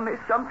there were only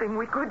something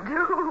we could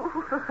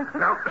do.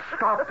 Now,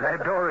 stop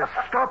that, Doris.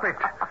 Stop it.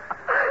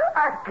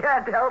 I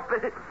can't help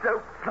it. It's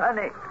so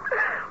funny.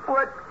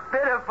 What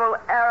pitiful,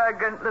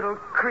 arrogant little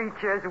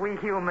creatures we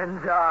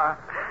humans are.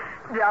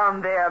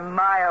 Down there,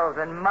 miles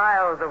and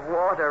miles of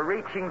water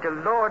reaching to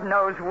Lord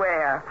knows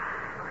where.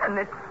 And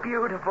this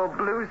beautiful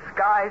blue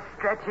sky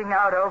stretching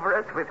out over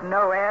us with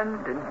no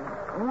end.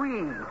 And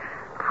we,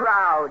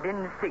 proud,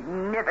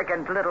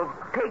 insignificant little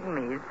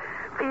pygmies,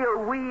 feel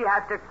we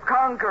have to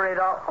conquer it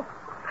all.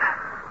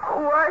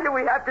 Why do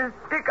we have to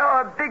stick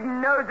our big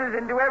noses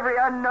into every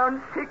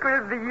unknown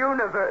secret of the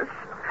universe?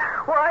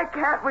 Why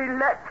can't we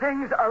let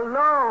things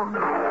alone?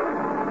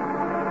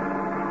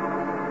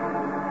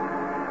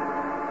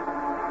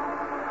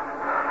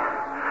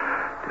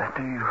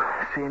 Do you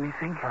see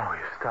anything? Oh,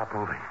 you stop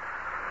moving.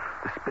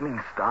 The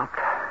spinning stopped.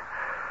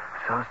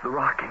 So is the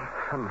rocking.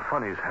 Something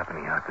funny is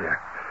happening out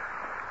there.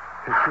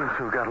 It seems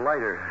to have got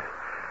lighter,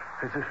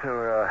 as if there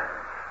were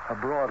a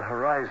broad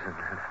horizon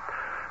and a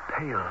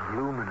pale,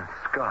 luminous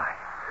sky.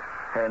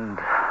 And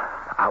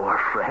our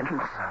friends?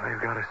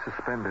 They've got us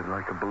suspended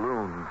like a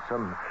balloon,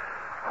 some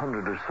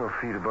 100 or so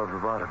feet above the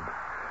bottom.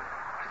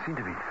 There seem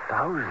to be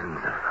thousands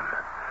of them.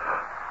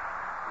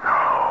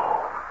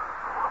 No.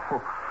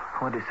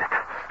 What is it?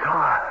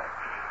 Star.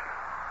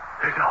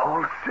 There's a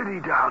whole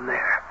city down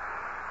there.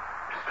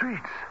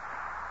 Streets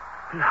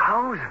and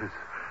houses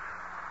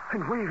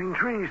and waving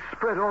trees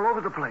spread all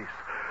over the place.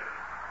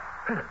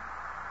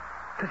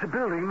 There's a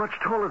building much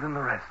taller than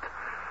the rest.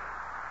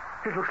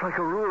 It looks like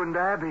a ruined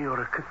abbey or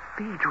a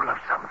cathedral of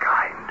some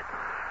kind.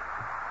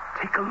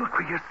 Take a look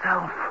for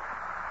yourself.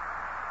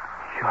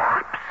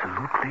 You're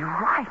absolutely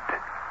right.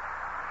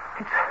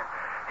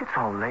 It's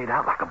all laid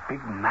out like a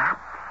big map.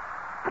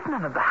 But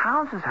none of the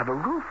houses have a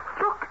roof.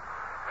 Look,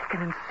 you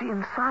can see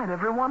inside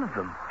every one of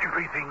them.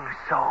 Everything's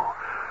so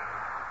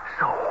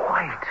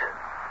white.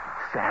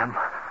 Sam,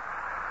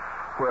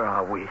 where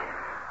are we?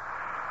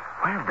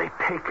 Where have they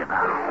taken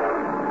us?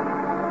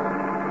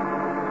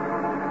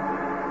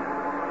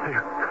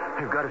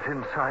 They've got us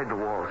inside the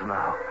walls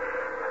now.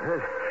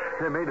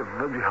 They're made of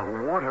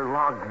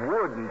waterlogged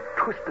wood and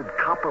twisted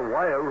copper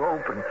wire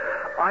rope and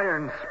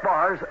iron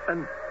spars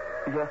and...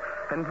 Yeah,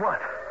 and what?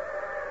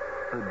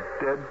 The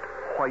dead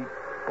white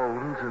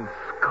bones and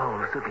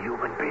skulls of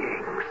human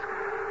beings.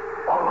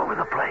 All over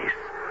the place.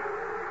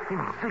 In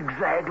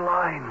zigzag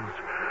lines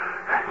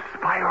and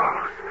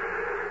spirals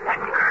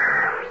and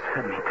curves.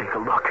 Let me take a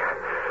look.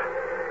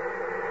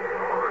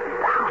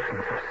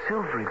 Thousands of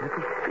silvery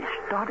little fish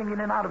darting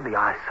in and out of the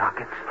eye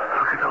sockets.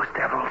 Look at those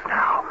devils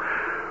now.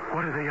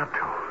 What are they up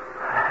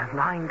to?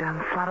 Lying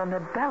down flat on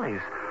their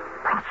bellies,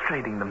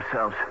 prostrating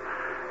themselves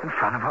in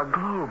front of our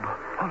globe.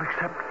 All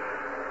except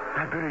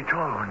that very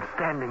tall one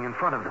standing in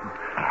front of them.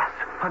 Yes.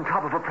 On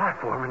top of a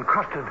platform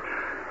encrusted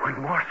with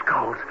more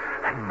skulls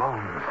and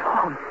bones.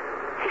 Oh,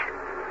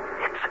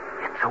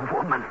 it's a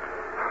woman.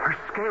 Her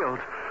scales,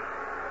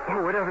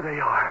 or whatever they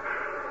are,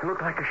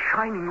 look like a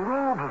shining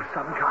robe of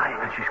some kind.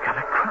 And she's got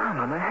a crown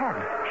on her head.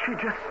 She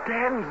just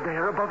stands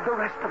there above the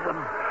rest of them,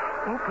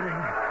 opening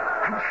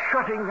and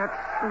shutting that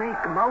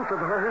snake mouth of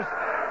hers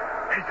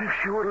as if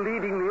she were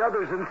leading the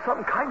others in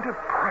some kind of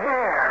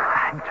prayer.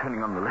 I'm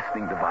turning on the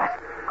listening device.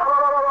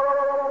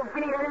 Oh,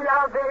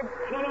 beloved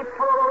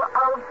people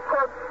of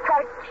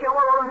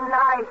perpetual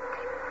night,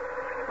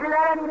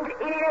 lend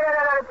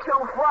ear to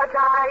what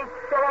I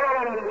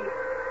say.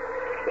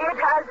 It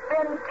has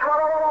been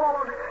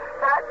told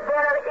that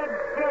there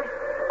exists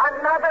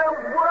another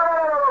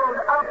world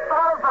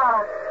above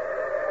us,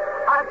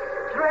 a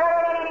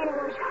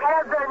strange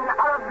heaven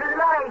of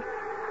light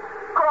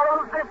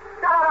called the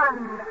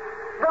sun,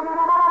 the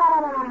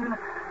moon,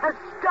 the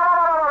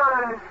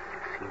stars.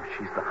 It seems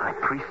she's the high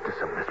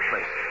priestess of this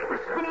place.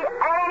 The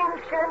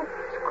ancient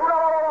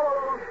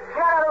scrolls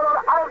tell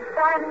of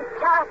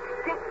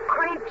fantastic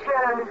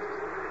creatures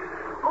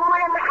who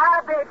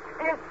inhabit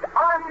this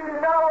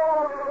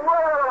unknown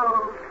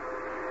world.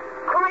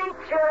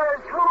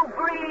 Creatures who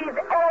breathe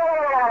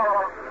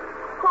air,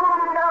 who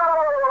know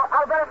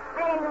of a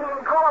thing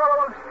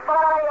called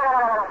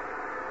fire,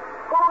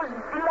 whose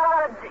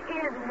blood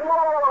is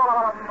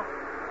warm.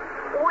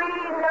 We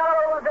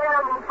know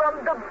them from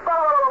the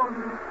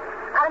bones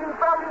and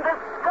from the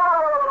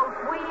skulls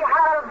we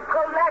have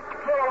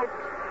collected.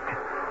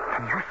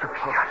 Can you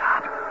suppose? Shut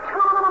up.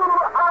 Two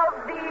of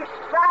these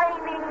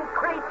shining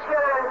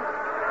creatures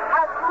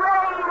have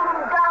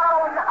rained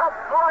down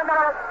upon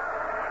us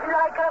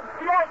like a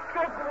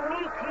blessed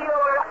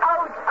meteor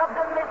out of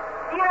the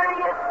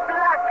mysterious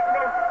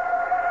blackness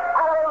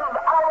of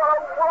our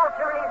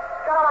watery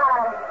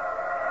sky.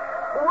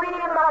 We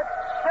must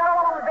show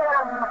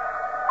them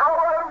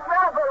our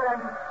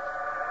reverence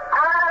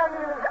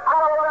and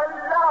our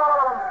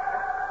love.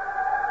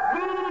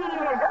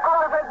 These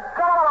are the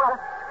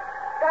gods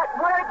that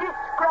were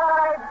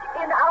described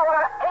in our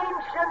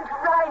ancient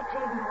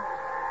writings.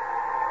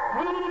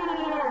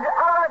 These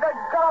are the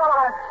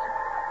gods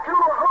to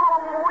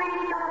whom we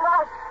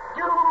must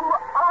do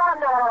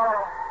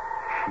honor.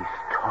 She's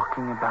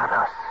talking about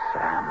us,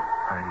 Sam.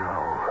 I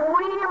know.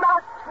 We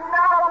must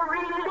now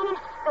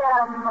release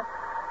them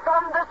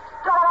from the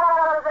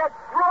star that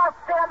brought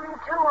them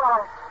to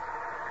us,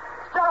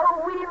 so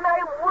we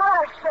may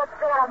worship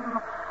them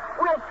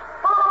with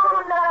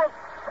fullness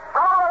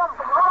of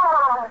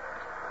heart.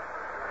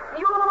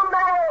 You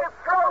may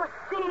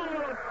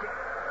proceed.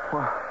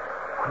 What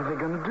are they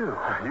going to do?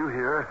 You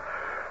hear?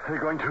 They're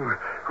going to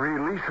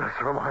release us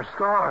from our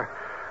star.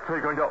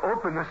 They're going to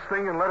open this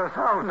thing and let us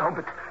out. No,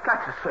 but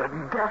that's a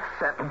certain death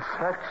sentence.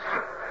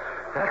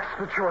 That's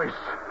the choice.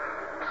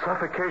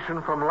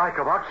 Suffocation from lack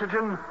of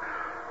oxygen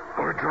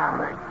or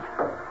drowning.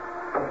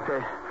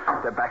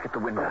 They're back at the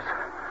windows.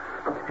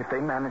 If they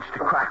manage to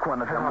crack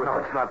one of them... No,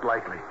 it's not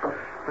likely.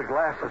 The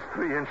glass is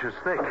 3 inches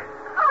thick.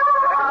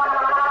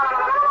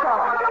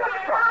 Stop.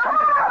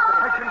 Something's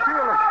happening. I can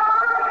feel it.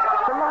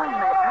 The line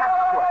may have passed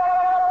through it.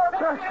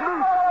 It's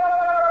loose.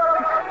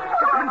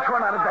 It's been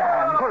torn out of the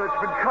hand. Or it's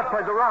been cut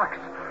by the rocks.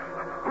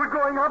 We're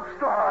going up,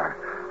 Star.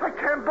 I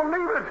can't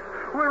believe it.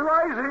 We're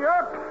rising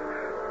up.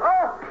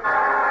 Up!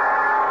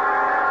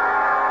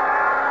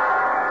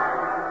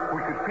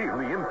 We could feel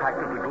the impact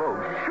of the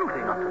globe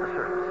shooting up to the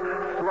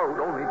surface, slowed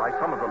only by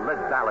some of the lead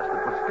ballast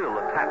that was still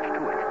attached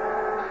to it.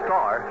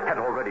 Star had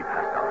already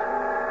passed out.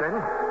 Then,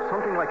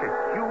 something like a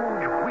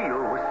huge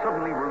wheel was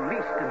suddenly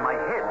released in my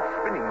head,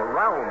 spinning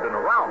around and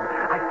around.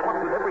 I fought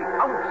with every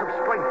ounce of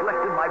strength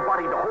left in my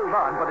body to hold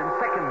on, but in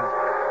seconds,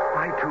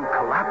 I too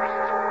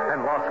collapsed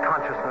and lost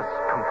consciousness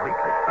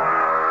completely.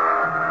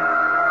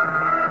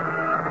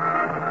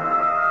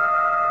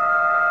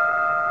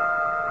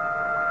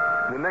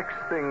 The next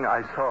thing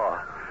I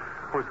saw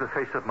was the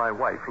face of my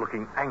wife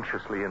looking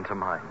anxiously into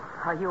mine.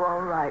 Are you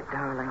all right,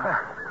 darling?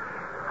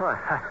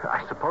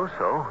 I suppose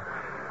so.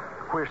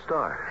 Where's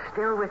Star?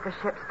 Still with the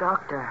ship's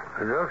doctor.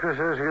 The doctor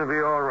says he'll be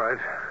all right.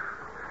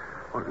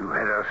 Well, you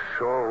had us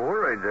all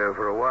worried there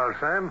for a while,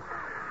 Sam.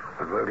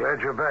 But we're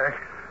glad you're back.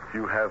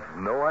 You have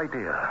no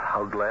idea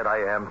how glad I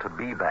am to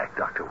be back,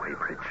 Dr.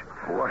 Weybridge.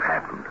 What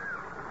happened?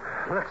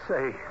 Let's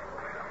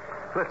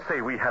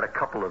say we had a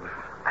couple of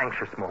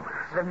anxious moments.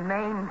 The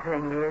main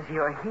thing is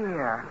you're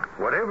here.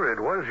 Whatever it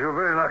was, you're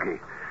very lucky.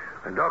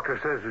 The doctor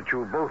says that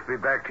you'll both be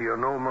back to your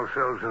normal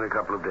selves in a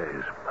couple of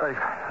days.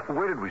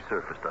 Where did we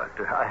surface,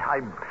 Doctor?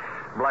 I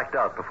blacked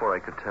out before I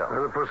could tell.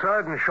 The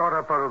Poseidon shot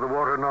up out of the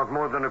water not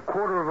more than a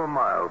quarter of a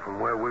mile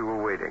from where we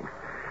were waiting.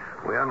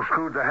 We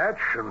unscrewed the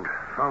hatch and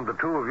found the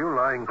two of you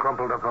lying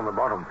crumpled up on the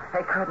bottom.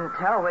 They couldn't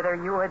tell whether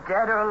you were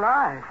dead or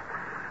alive.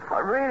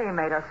 What really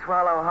made us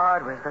swallow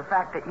hard was the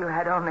fact that you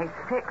had only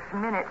 6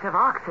 minutes of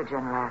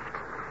oxygen left.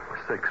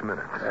 6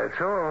 minutes? That's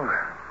all.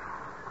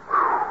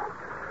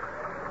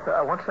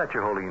 What's that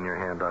you're holding in your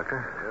hand,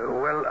 Doctor?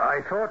 Well,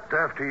 I thought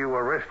after you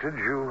were arrested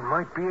you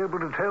might be able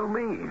to tell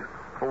me.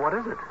 Well, what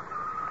is it?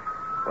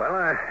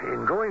 Well,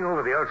 in going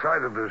over the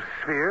outside of the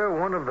sphere,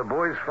 one of the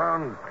boys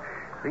found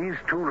these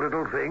two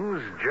little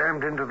things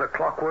jammed into the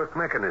clockwork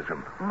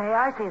mechanism. May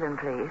I see them,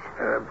 please?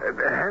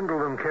 Handle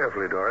them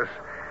carefully, Doris.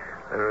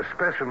 They're a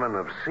specimen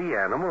of sea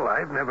animal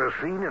I've never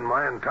seen in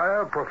my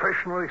entire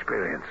professional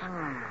experience.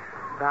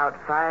 About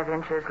 5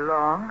 inches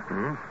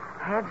long.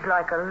 Head's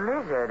like a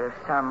lizard of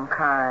some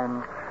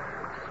kind.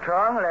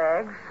 Strong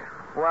legs,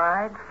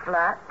 wide,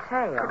 flat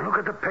tail. Look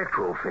at the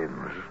pectoral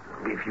fins,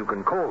 if you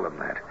can call them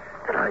that.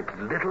 They're like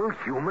little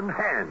human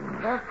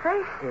hands. Their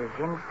faces,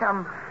 in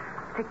some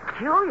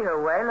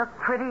peculiar way, look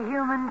pretty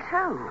human,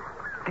 too.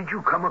 Did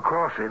you come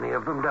across any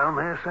of them down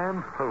there,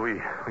 Sam? Well,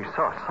 we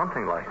saw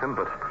something like them,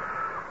 but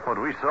What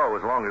we saw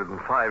was longer than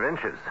 5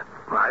 inches.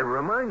 I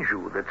remind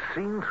you that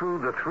seen through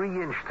the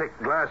 3-inch thick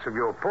glass of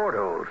your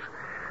portholes,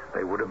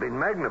 they would have been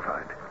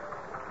magnified.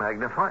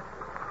 Magnified?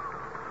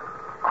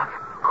 Of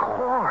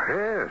course.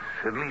 Yes,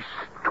 at least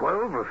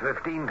 12 or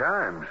 15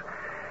 times.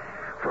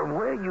 From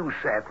where you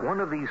sat, one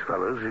of these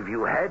fellows, if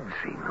you had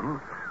seen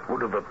them,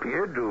 would have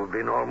appeared to have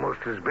been almost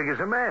as big as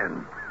a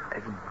man.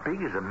 As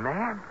big as a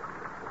man?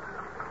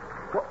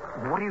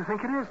 What do you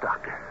think it is,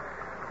 Doctor?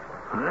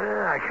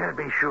 Well, I can't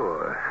be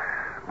sure.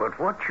 But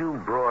what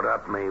you brought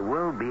up may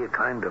well be a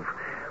kind of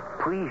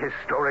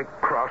prehistoric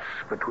cross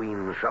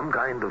between some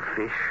kind of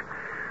fish,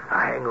 a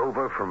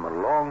hangover from a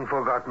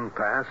long-forgotten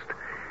past,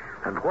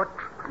 and what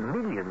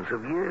millions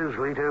of years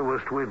later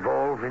was to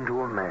evolve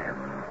into a man.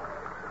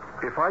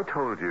 If I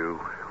told you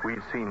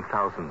we'd seen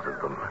thousands of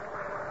them,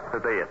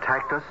 that they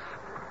attacked us,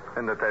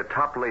 and that their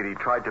top lady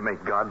tried to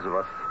make gods of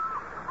us,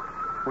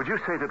 would you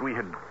say that we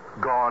had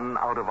gone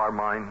out of our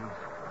minds?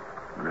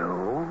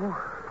 No,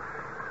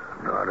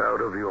 not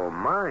out of your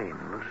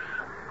minds,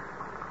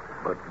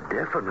 but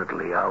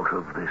definitely out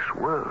of this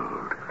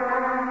world.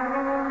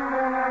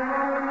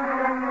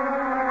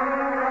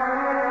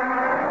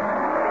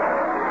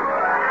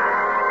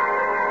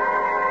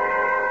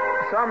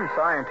 Some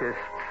scientists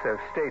have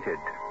stated,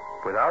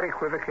 without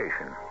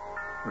equivocation,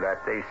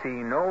 that they see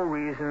no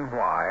reason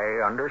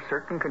why, under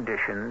certain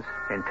conditions,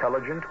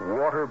 intelligent,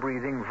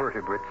 water-breathing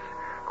vertebrates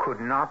could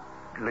not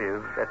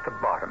live at the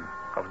bottom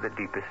of the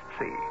deepest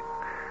sea.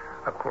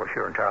 Of course,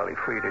 you're entirely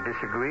free to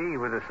disagree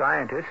with the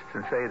scientists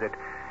and say that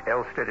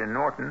Elstead and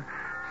Norton,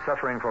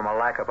 suffering from a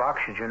lack of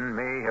oxygen,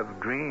 may have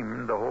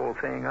dreamed the whole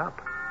thing up.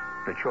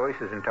 The choice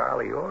is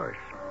entirely yours.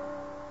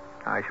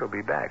 I shall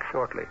be back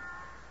shortly.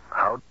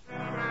 How?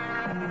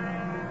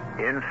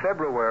 In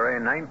February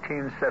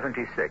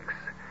 1976,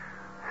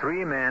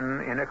 3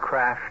 men in a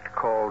craft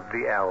called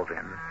the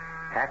Alvin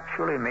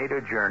actually made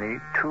a journey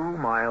 2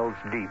 miles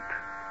deep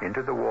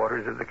into the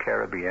waters of the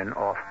Caribbean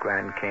off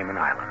Grand Cayman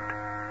Island.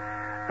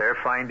 Their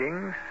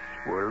findings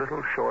were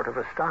little short of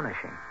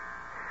astonishing.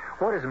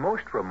 What is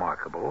most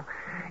remarkable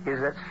is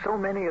that so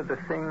many of the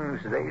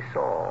things they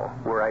saw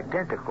were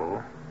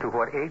identical to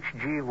what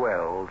H.G.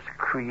 Wells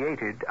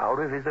created out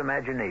of his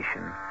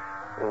imagination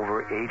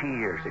over 80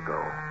 years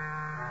ago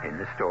in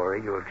the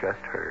story you have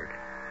just heard.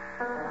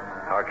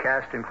 Our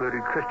cast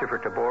included Christopher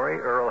Tabori,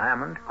 Earl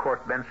Hammond,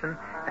 Court Benson,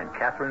 and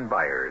Catherine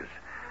Byers.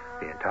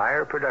 The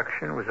entire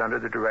production was under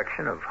the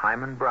direction of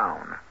Hyman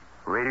Brown.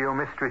 Radio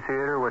Mystery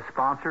Theater was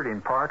sponsored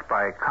in part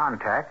by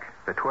Contact,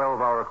 the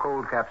 12-hour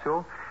cold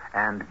capsule,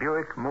 and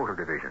Buick Motor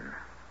Division.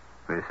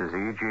 This is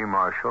E.G.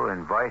 Marshall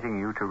inviting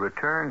you to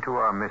return to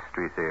our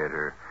Mystery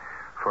Theater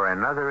for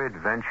another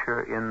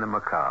adventure in the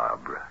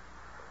macabre.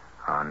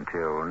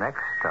 Until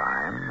next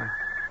time,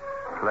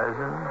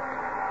 pleasant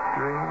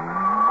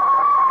dreams.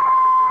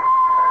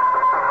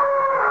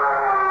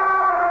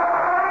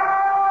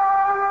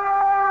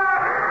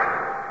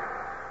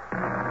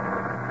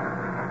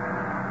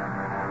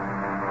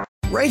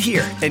 Right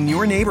here in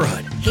your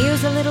neighborhood.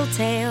 Here's a little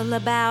tale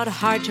about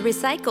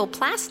hard-to-recycle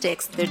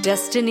plastics. Their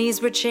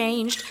destinies were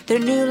changed. Their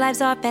new lives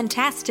are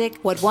fantastic.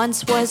 What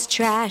once was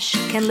trash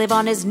can live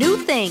on as new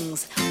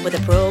things with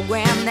a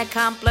program that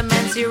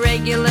complements your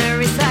regular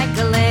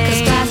recycling.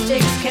 'Cause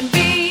plastics can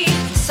be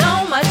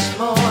so much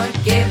more.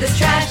 Give this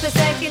trash the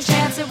second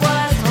chance it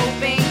was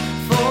hoping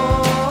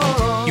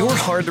for. Your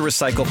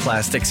hard-to-recycle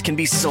plastics can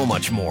be so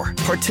much more.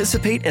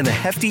 Participate in the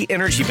Hefty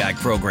Energy Bag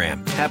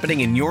program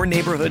happening in your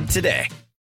neighborhood today.